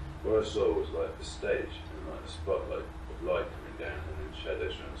 what I saw was like the stage and like a spotlight of light coming down and then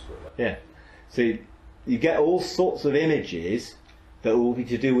shadows around the spotlight. Yeah. So you get all sorts of images that will be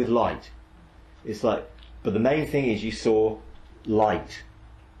to do with light. It's like, but the main thing is you saw light,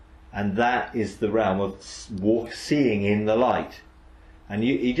 and that is the realm of seeing in the light. And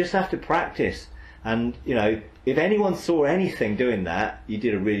you just have to practice. And you know, if anyone saw anything doing that, you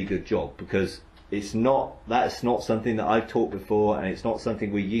did a really good job, because that's not something that I've taught before, and it's not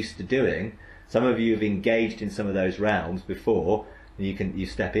something we're used to doing. Some of you have engaged in some of those realms before, and you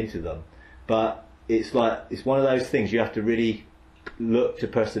step into them. But it's one of those things you have to really look to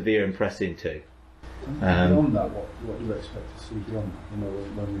persevere and press into. Beyond that, what do you expect to see beyond that? You know,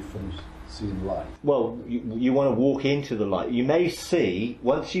 when we finish seeing light. Well, you want to walk into the light. You may see,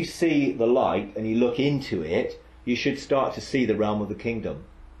 once you see the light and you look into it, you should start to see the realm of the kingdom.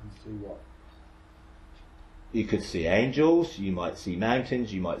 And see what? You could see angels, you might see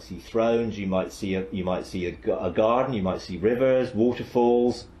mountains, you might see thrones, you might see a garden, you might see rivers,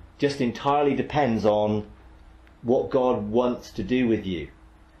 waterfalls. Just entirely depends on what God wants to do with you.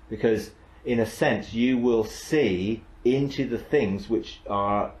 Because in a sense you will see into the things which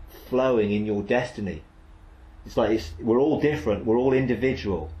are flowing in your destiny. It's like we're all different, we're all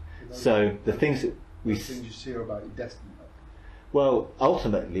individual. So the things that we things you see are about your destiny. Well,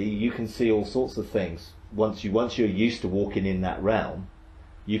 ultimately you can see all sorts of things. Once you're used to walking in that realm,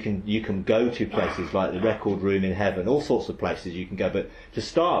 You can go to places like the record room in heaven, all sorts of places you can go. But to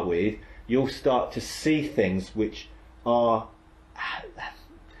start with, you'll start to see things which are.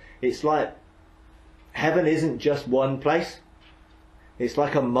 It's like heaven isn't just one place. It's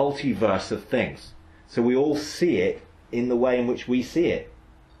like a multiverse of things. So we all see it in the way in which we see it.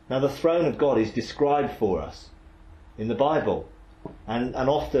 Now the throne of God is described for us in the Bible. And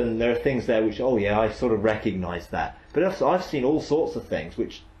often there are things there which, oh yeah, I sort of recognise that. But I've seen all sorts of things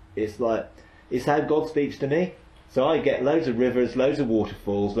which it's how God speaks to me. So I get loads of rivers, loads of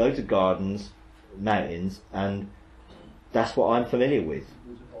waterfalls, loads of gardens, mountains, and that's what I'm familiar with.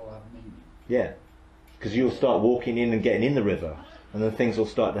 Does it all have meaning? Yeah. Because you'll start walking in and getting in the river, and then things will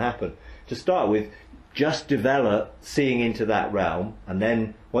start to happen. To start with, just develop seeing into that realm, and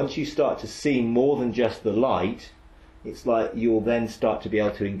then once you start to see more than just the light, it's like you'll then start to be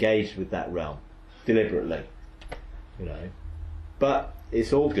able to engage with that realm deliberately, you know. But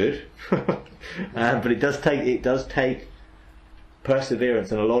it's all good, but it does take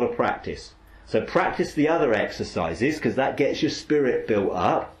perseverance and a lot of practice. So practice the other exercises, because that gets your spirit built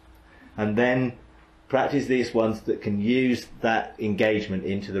up, and then practice these ones that can use that engagement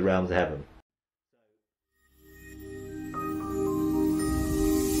into the realms of heaven.